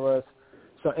 There was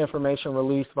some information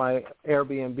released by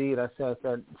Airbnb that says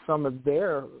that some of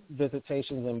their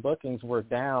visitations and bookings were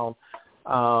down.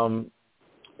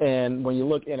 And when you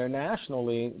look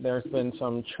internationally, there's been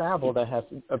some travel that has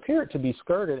appeared to be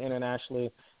skirted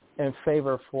internationally in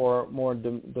favor for more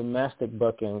domestic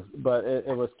bookings. But it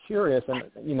was curious, and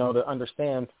to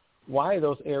understand why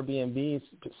those Airbnb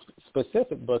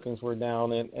specific bookings were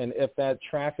down, and if that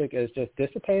traffic is just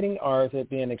dissipating, or is it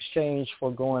being exchanged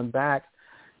for going back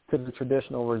to the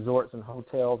traditional resorts and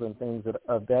hotels and things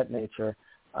of that nature.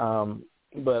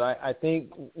 But I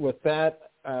think with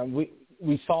that,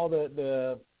 we saw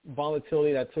the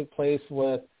volatility that took place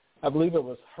with, I believe it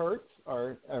was Hertz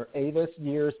or Avis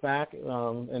years back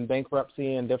in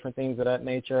bankruptcy and different things of that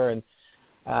nature. And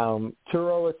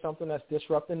Turo is something that's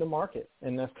disrupting the market,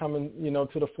 and that's coming,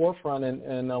 to the forefront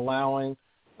and allowing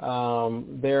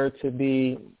there to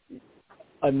be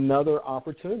another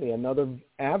opportunity, another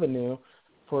avenue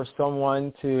for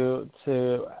someone to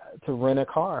rent a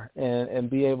car and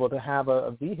be able to have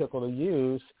a vehicle to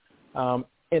use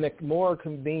in a more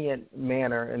convenient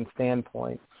manner and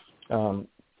standpoint.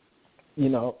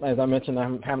 As I mentioned,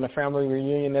 I'm having a family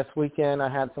reunion this weekend. I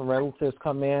had some relatives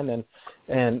come in,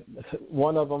 and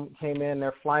one of them came in,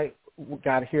 their flight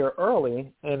got here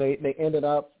early, and they ended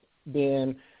up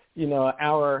being, an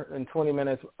hour and 20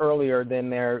 minutes earlier than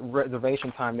their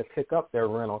reservation time to pick up their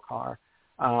rental car.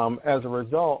 As a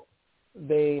result,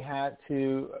 they had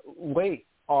to wait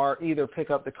or either pick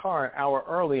up the car an hour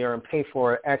earlier and pay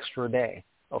for an extra day,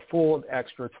 a full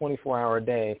extra 24-hour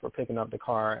day for picking up the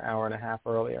car an hour and a half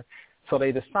earlier. So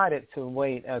they decided to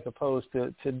wait as opposed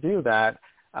to do that.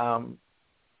 I'm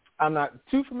not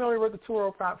too familiar with the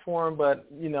Turo platform, but,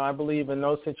 I believe in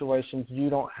those situations you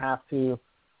don't have to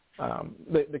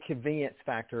the convenience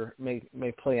factor may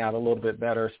play out a little bit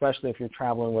better, especially if you're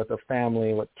traveling with a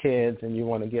family with kids and you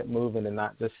want to get moving and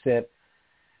not just sit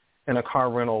in a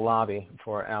car rental lobby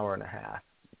for an hour and a half.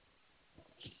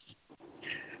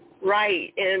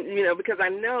 Right, and, because I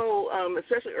know,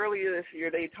 especially earlier this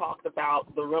year, they talked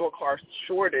about the rental car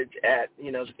shortage at,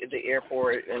 the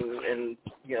airport and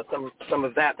some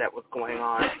of that was going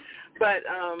on. But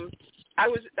I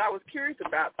was curious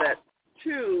about that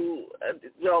too.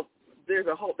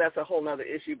 That's a whole nother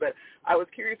issue, but I was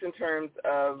curious in terms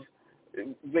of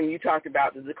when you talked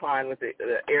about the decline with the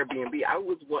Airbnb.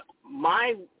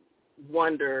 My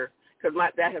wonder, because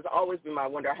that has always been my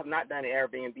wonder. I have not done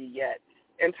Airbnb yet.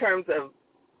 In terms of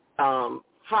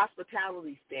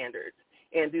hospitality standards,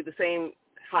 and do the same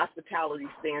hospitality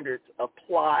standards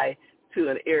apply to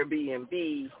an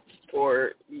Airbnb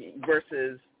or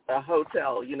versus a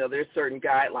hotel? There's certain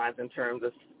guidelines in terms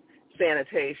of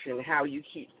sanitation, how you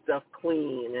keep stuff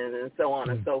clean, and so on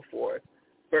and so forth,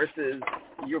 versus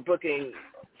you're booking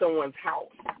someone's house,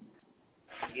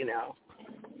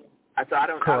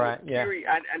 Correct.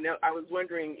 I was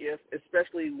wondering if,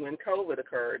 especially when COVID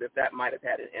occurred, if that might have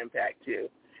had an impact too.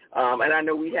 And I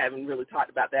know we haven't really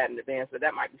talked about that in advance, but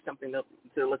that might be something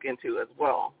to look into as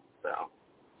well. So.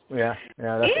 Yeah,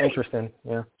 that's interesting.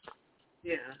 Yeah.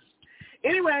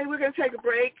 Anyway, we're going to take a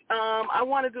break. I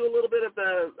want to do a little bit of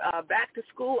the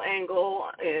back-to-school angle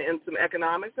and some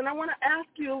economics, and I want to ask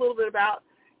you a little bit about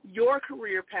your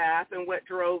career path and what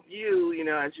drove you,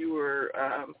 as you were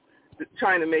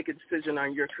trying to make a decision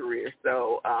on your career.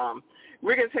 So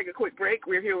we're going to take a quick break.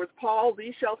 We're here with Paul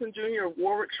Lee Shelton Jr. of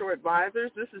Warwick Shore Advisors.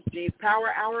 This is G's Power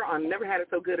Hour on Never Had It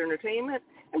So Good Entertainment,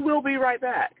 and we'll be right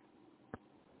back.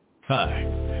 Hi,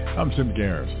 I'm Tim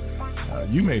Garrison.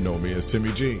 You may know me as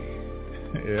Timmy G.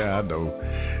 Yeah, I know.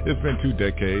 It's been 2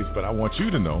 decades, but I want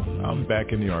you to know I'm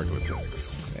back in the Arklatex.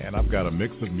 And I've got a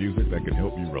mix of music that can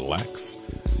help you relax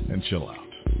and chill out.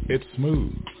 It's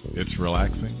smooth, it's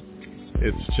relaxing,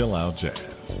 It's Chill Out Jazz,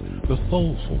 the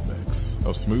soulful mix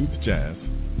of smooth jazz,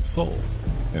 soul,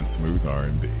 and smooth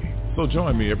R&B. So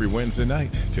join me every Wednesday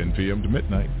night, 10 p.m. to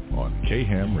midnight on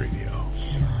K-Ham Radio.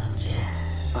 Chill Out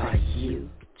Jazz. Are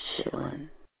you chillin'?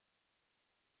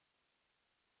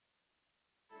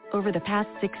 Over the past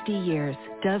 60 years,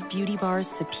 Dove Beauty Bar's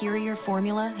superior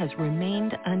formula has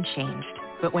remained unchanged.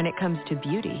 But when it comes to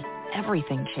beauty,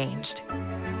 everything changed.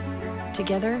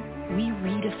 Together, we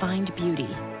redefined beauty.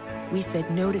 We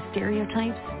said no to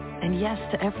stereotypes and yes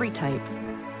to every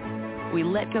type. We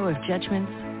let go of judgments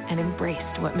and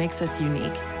embraced what makes us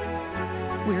unique.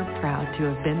 We're proud to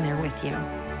have been there with you,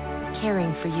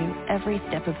 caring for you every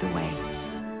step of the way.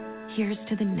 Here's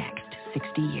to the next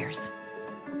 60 years.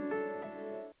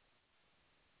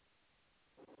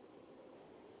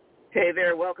 Hey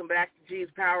there, welcome back to G's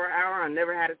Power Hour on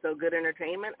Never Had It So Good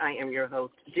Entertainment. I am your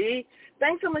host, G.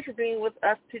 Thanks so much for being with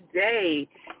us today,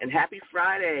 and happy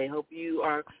Friday. Hope you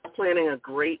are planning a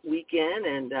great weekend,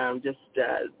 and just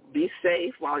be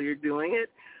safe while you're doing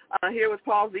it. Here with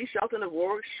Paul Z. Shelton of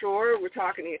Warwick Shore, we're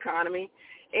talking the economy.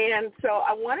 And so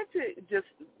I wanted to just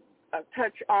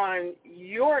touch on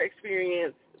your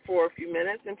experience for a few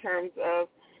minutes in terms of,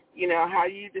 how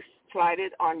you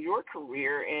decided on your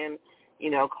career and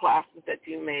classes that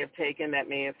you may have taken that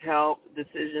may have helped,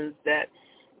 decisions that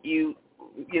you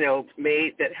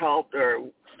made that helped, or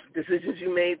decisions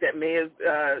you made that may have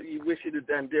you wish you'd have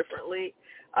done differently,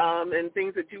 and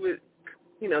things that you would,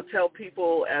 tell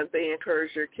people as they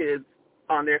encourage your kids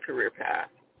on their career path.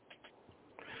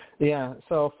 Yeah.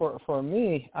 So for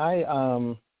me, I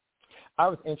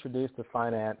was introduced to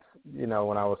finance, when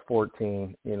I was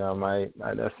 14.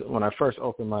 That's when I first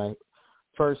opened my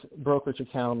first brokerage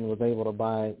account and was able to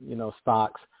buy,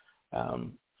 stocks,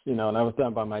 and that was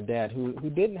done by my dad, who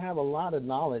didn't have a lot of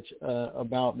knowledge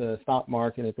about the stock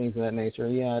market and things of that nature.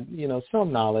 He had,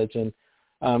 some knowledge, and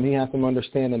he had some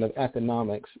understanding of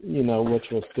economics, which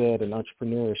was good, and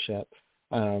entrepreneurship.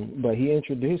 But he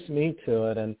introduced me to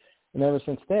it, and ever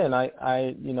since then,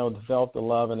 I developed a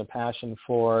love and a passion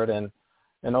for it,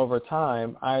 and over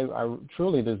time, I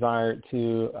truly desired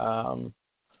to.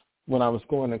 When I was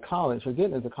going to college or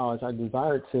getting into college, I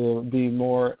desired to be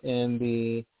more in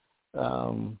the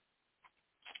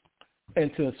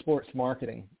into sports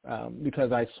marketing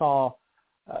because I saw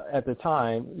at the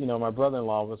time, my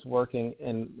brother-in-law was working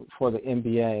for the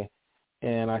NBA,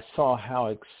 and I saw how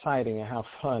exciting and how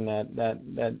fun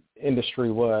that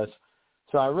industry was.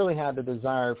 So I really had the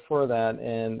desire for that,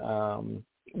 and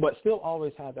but still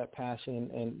always had that passion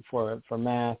and for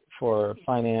math, for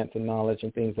finance and knowledge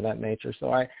and things of that nature.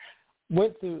 So I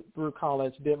went through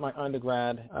college, did my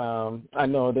undergrad. I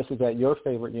know this is at your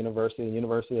favorite university, the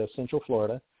University of Central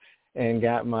Florida, and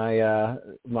got my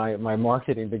my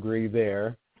marketing degree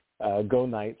there. Go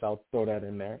Knights, I'll throw that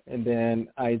in there. And then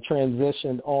I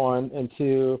transitioned on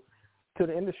into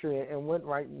the industry and went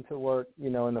right into work,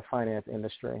 in the finance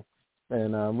industry.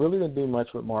 And really didn't do much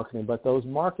with marketing, but those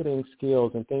marketing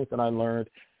skills and things that I learned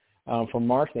from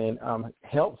marketing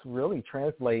helps really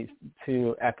translate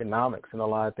to economics and a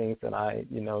lot of things that I,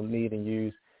 need and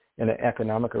use in the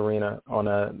economic arena on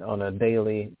a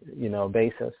daily,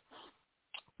 basis.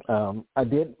 I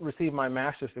did receive my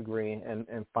master's degree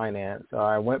in finance. So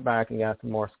I went back and got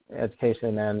some more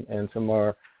education and some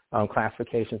more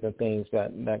classifications and things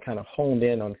that kind of honed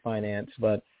in on finance.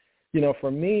 But, for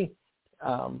me,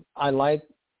 I like,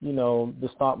 the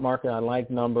stock market. I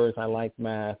like numbers. I like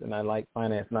math, and I like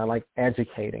finance, and I like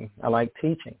educating. I like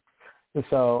teaching. And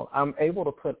so I'm able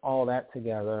to put all that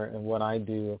together in what I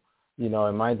do,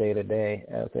 in my day-to-day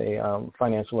as a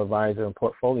financial advisor and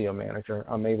portfolio manager.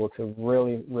 I'm able to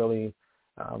really, really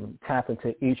tap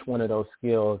into each one of those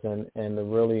skills and to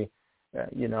really,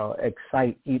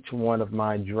 excite each one of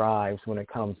my drives when it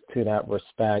comes to that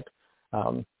respect.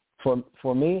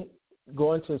 For me,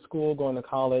 going to school, going to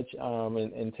college,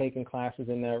 and taking classes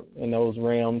in those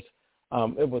realms,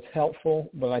 it was helpful.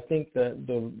 But I think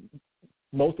the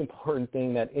most important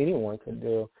thing that anyone can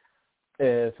do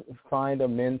is find a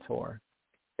mentor.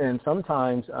 And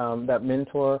sometimes that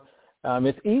mentor,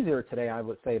 it's easier today, I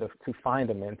would say, to find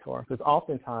a mentor, because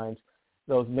oftentimes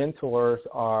those mentors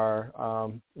are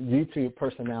YouTube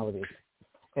personalities,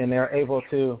 and they're able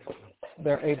to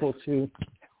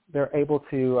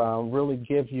really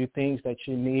give you things that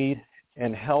you need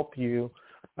and help you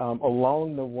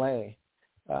along the way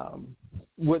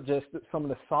with just some of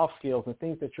the soft skills and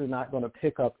things that you're not going to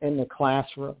pick up in the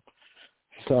classroom.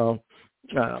 So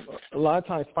a lot of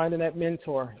times finding that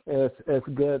mentor is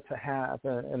good to have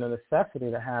and a necessity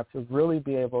to have to really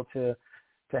be able to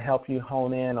help you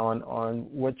hone in on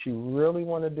what you really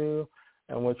want to do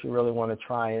and what you really want to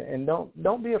try. And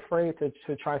don't be afraid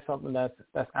to try something that's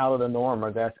out of the norm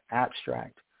or that's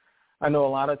abstract. I know a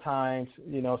lot of times,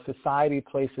 society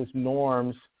places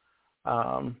norms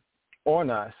on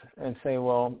us and say,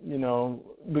 well,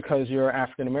 because you're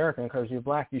African American, because you're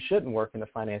black, you shouldn't work in the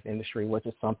finance industry, which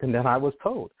is something that I was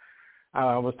told.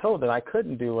 I was told that I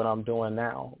couldn't do what I'm doing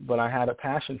now, but I had a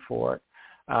passion for it.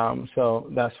 So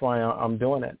that's why I'm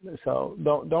doing it. So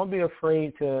don't be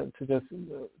afraid to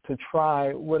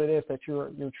try what it is that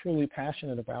you're truly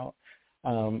passionate about.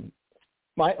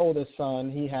 My oldest son,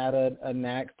 he had a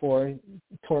knack for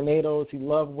tornadoes. He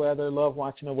loved weather, loved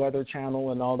watching the Weather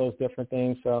Channel and all those different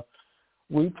things. So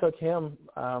we took him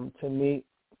to meet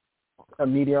a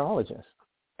meteorologist,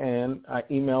 and I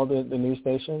emailed the news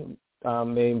station.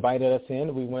 They invited us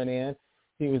in. We went in.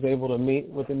 He was able to meet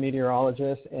with the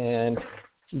meteorologist and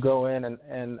go in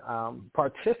and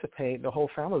participate. The whole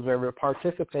family was able to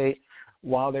participate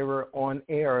while they were on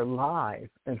air live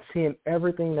and seeing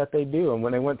everything that they do. And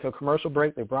when they went to a commercial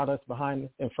break, they brought us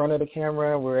in front of the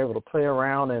camera. We were able to play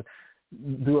around and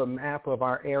do a map of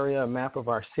our area, a map of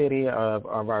our city, of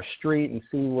our street, and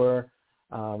see where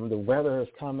the weather is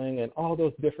coming and all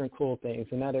those different cool things.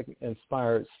 And that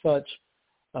inspired such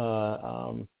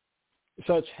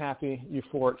happy,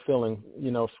 euphoric feeling,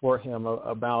 for him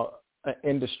about an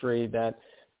industry that,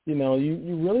 you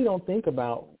really don't think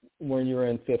about when you're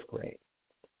in fifth grade.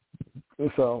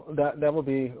 So that would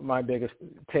be my biggest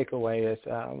takeaway is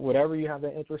whatever you have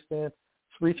an interest in,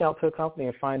 just reach out to a company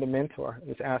and find a mentor.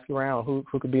 Just ask around who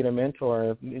could be the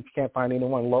mentor. If you can't find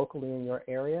anyone locally in your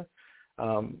area,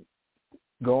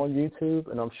 go on YouTube,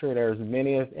 and I'm sure there's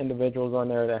many individuals on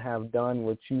there that have done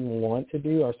what you want to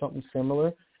do or something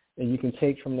similar, and you can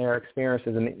take from their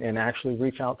experiences and actually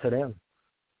reach out to them.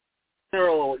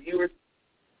 Earl,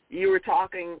 you were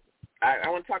talking. I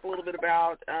want to talk a little bit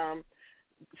about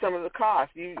some of the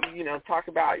costs. You talk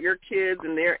about your kids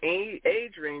and their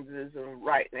age ranges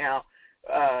right now.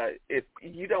 If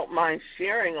you don't mind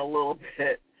sharing a little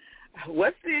bit,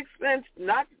 what's the expense?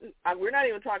 We're not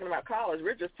even talking about college.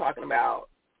 We're just talking about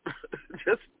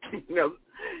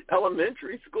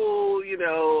elementary school,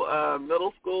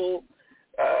 middle school,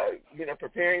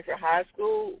 preparing for high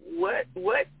school. What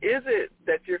is it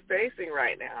that you're facing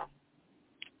right now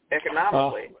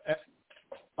economically?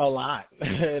 A lot.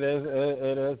 It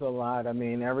is a lot. I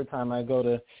mean, every time I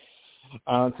go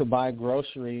to buy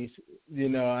groceries,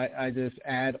 I just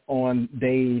add on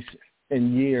days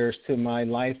and years to my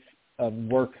life of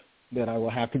work that I will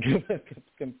have to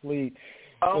complete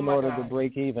in order to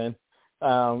break even. We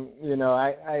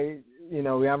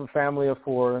have a family of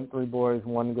 4, 3 boys,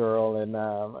 1 girl, and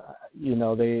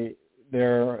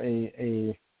they're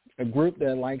a group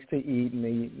that likes to eat,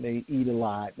 and they eat a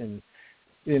lot, and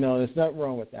there's nothing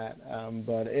wrong with that,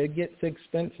 but it gets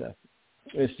expensive.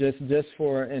 It's just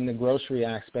for in the grocery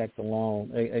aspect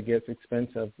alone, it gets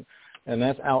expensive, and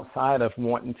that's outside of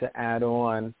wanting to add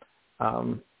on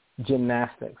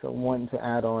gymnastics or wanting to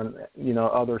add on,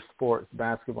 other sports,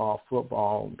 basketball,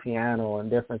 football, piano,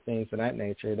 and different things of that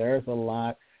nature. There's a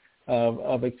lot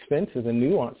of expenses and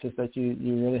nuances that you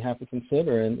really have to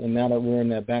consider, and now that we're in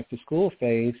that back-to-school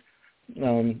phase,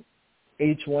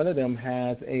 each one of them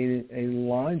has a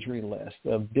laundry list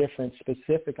of different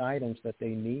specific items that they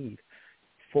need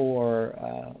for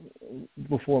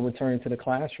before returning to the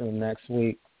classroom next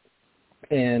week.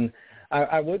 And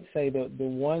I would say that the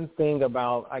one thing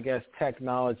about, I guess,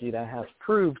 technology that has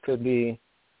proved to be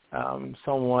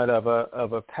somewhat of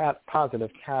a positive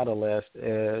catalyst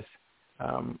is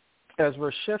as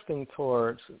we're shifting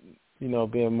towards,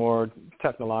 being more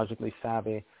technologically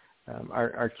savvy,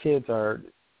 our kids are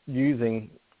using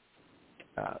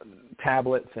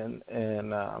tablets and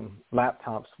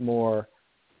laptops more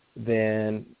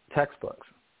than textbooks.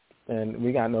 And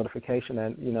we got notification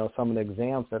that, some of the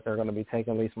exams that they're going to be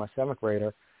taking, at least my 7th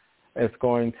grader, is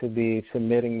going to be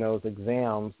submitting those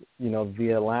exams,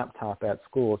 via laptop at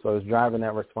school. So it's driving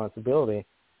that responsibility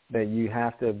that you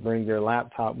have to bring your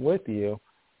laptop with you.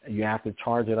 You have to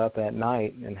charge it up at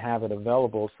night and have it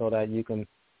available so that you can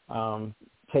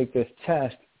take this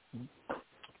test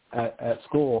at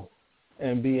school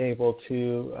and be able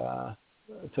to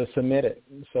submit it.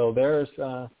 So there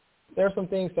are some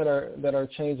things that are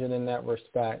changing in that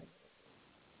respect,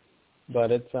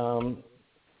 but it's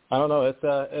I don't know,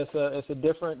 it's a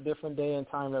different day and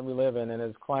time that we live in, and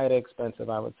it's quite expensive.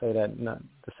 I would say that, not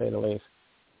to say the least.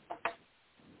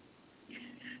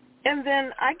 And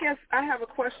then I guess I have a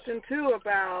question too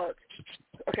about,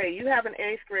 okay, you have an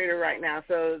 8th grader right now,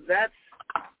 so that's,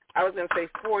 I was going to say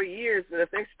 4 years, but if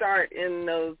they start in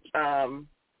those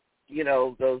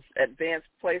those advanced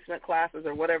placement classes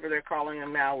or whatever they're calling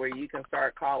them now, where you can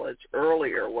start college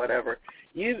early or whatever.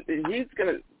 He's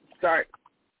going to start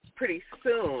pretty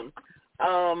soon.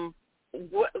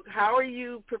 How are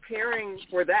you preparing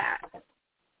for that?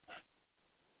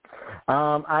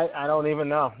 I don't even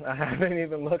know. I haven't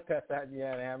even looked at that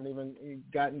yet. I haven't even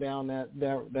gotten down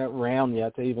that round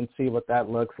yet to even see what that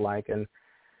looks like. And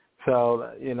so,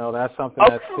 that's something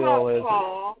that still is.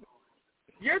 Paul.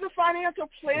 You're the financial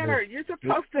planner. You're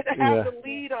supposed to have the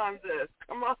lead on this.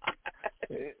 Come on.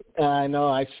 I know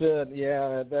I should.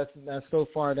 Yeah, that's so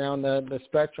far down the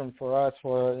spectrum for us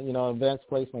for, advanced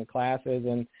placement classes.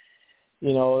 And,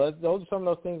 those are some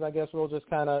of those things I guess we'll just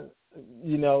kind of,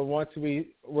 once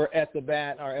we're at the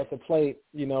bat or at the plate,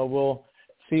 we'll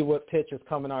see what pitch is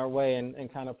coming our way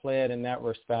and kind of play it in that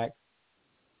respect.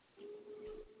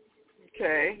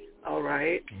 Okay. All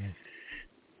right.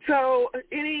 So,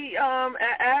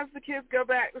 as the kids go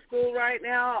back to school right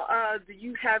now, do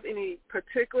you have any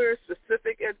particular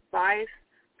specific advice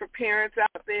for parents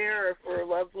out there or for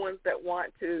loved ones that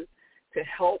want to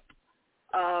help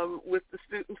with the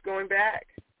students going back?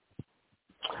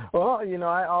 Well,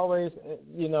 I always,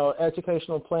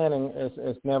 educational planning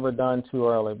is never done too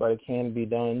early, but it can be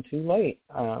done too late.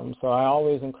 So I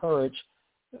always encourage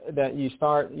that you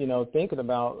start, thinking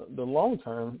about the long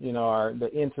term, or the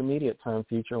intermediate term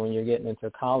future when you're getting into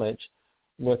college,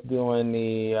 with doing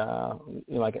the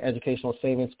like educational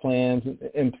savings plans,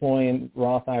 employing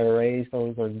Roth IRAs.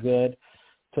 Those are good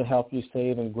to help you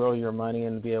save and grow your money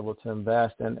and be able to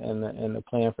invest in the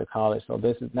plan for college. So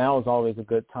now is always a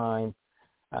good time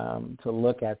to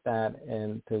look at that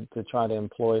and to try to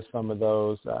employ some of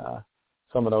those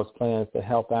plans to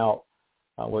help out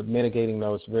with mitigating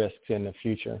those risks in the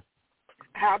future.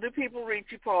 How do people reach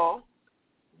you, Paul?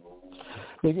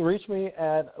 You can reach me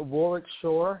at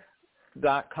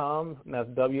warwickshore.com. That's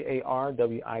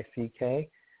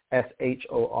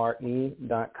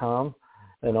WarwickShore.com.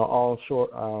 And on all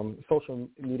social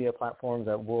media platforms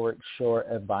at Warwick Shore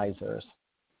Advisors.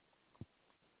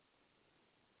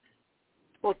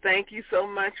 Well, thank you so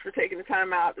much for taking the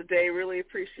time out today. Really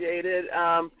appreciate it.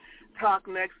 Talk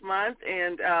next month,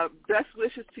 and best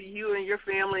wishes to you and your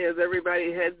family as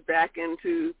everybody heads back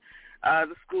into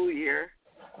the school year.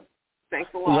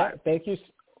 Thanks a lot. Yeah,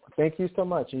 thank you so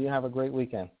much, and you have a great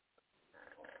weekend.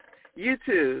 You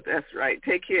too. That's right.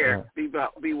 Take care.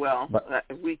 Right. Be well. Bye.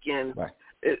 Weekend. Bye.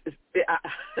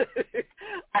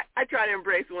 I try to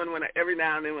embrace one every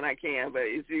now and then when I can, but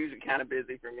it's usually kind of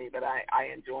busy for me, but I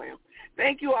enjoy them.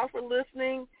 Thank you all for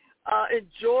listening.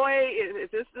 Enjoy,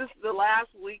 if this is the last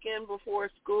weekend before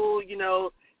school,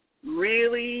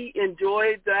 really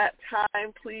enjoy that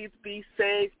time. Please be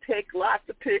safe. Take lots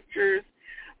of pictures.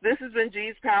 This has been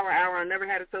G's Power Hour on Never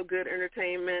Had It So Good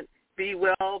Entertainment. Be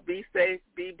well, be safe,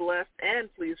 be blessed,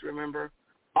 and please remember,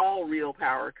 all real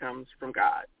power comes from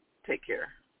God. Take care.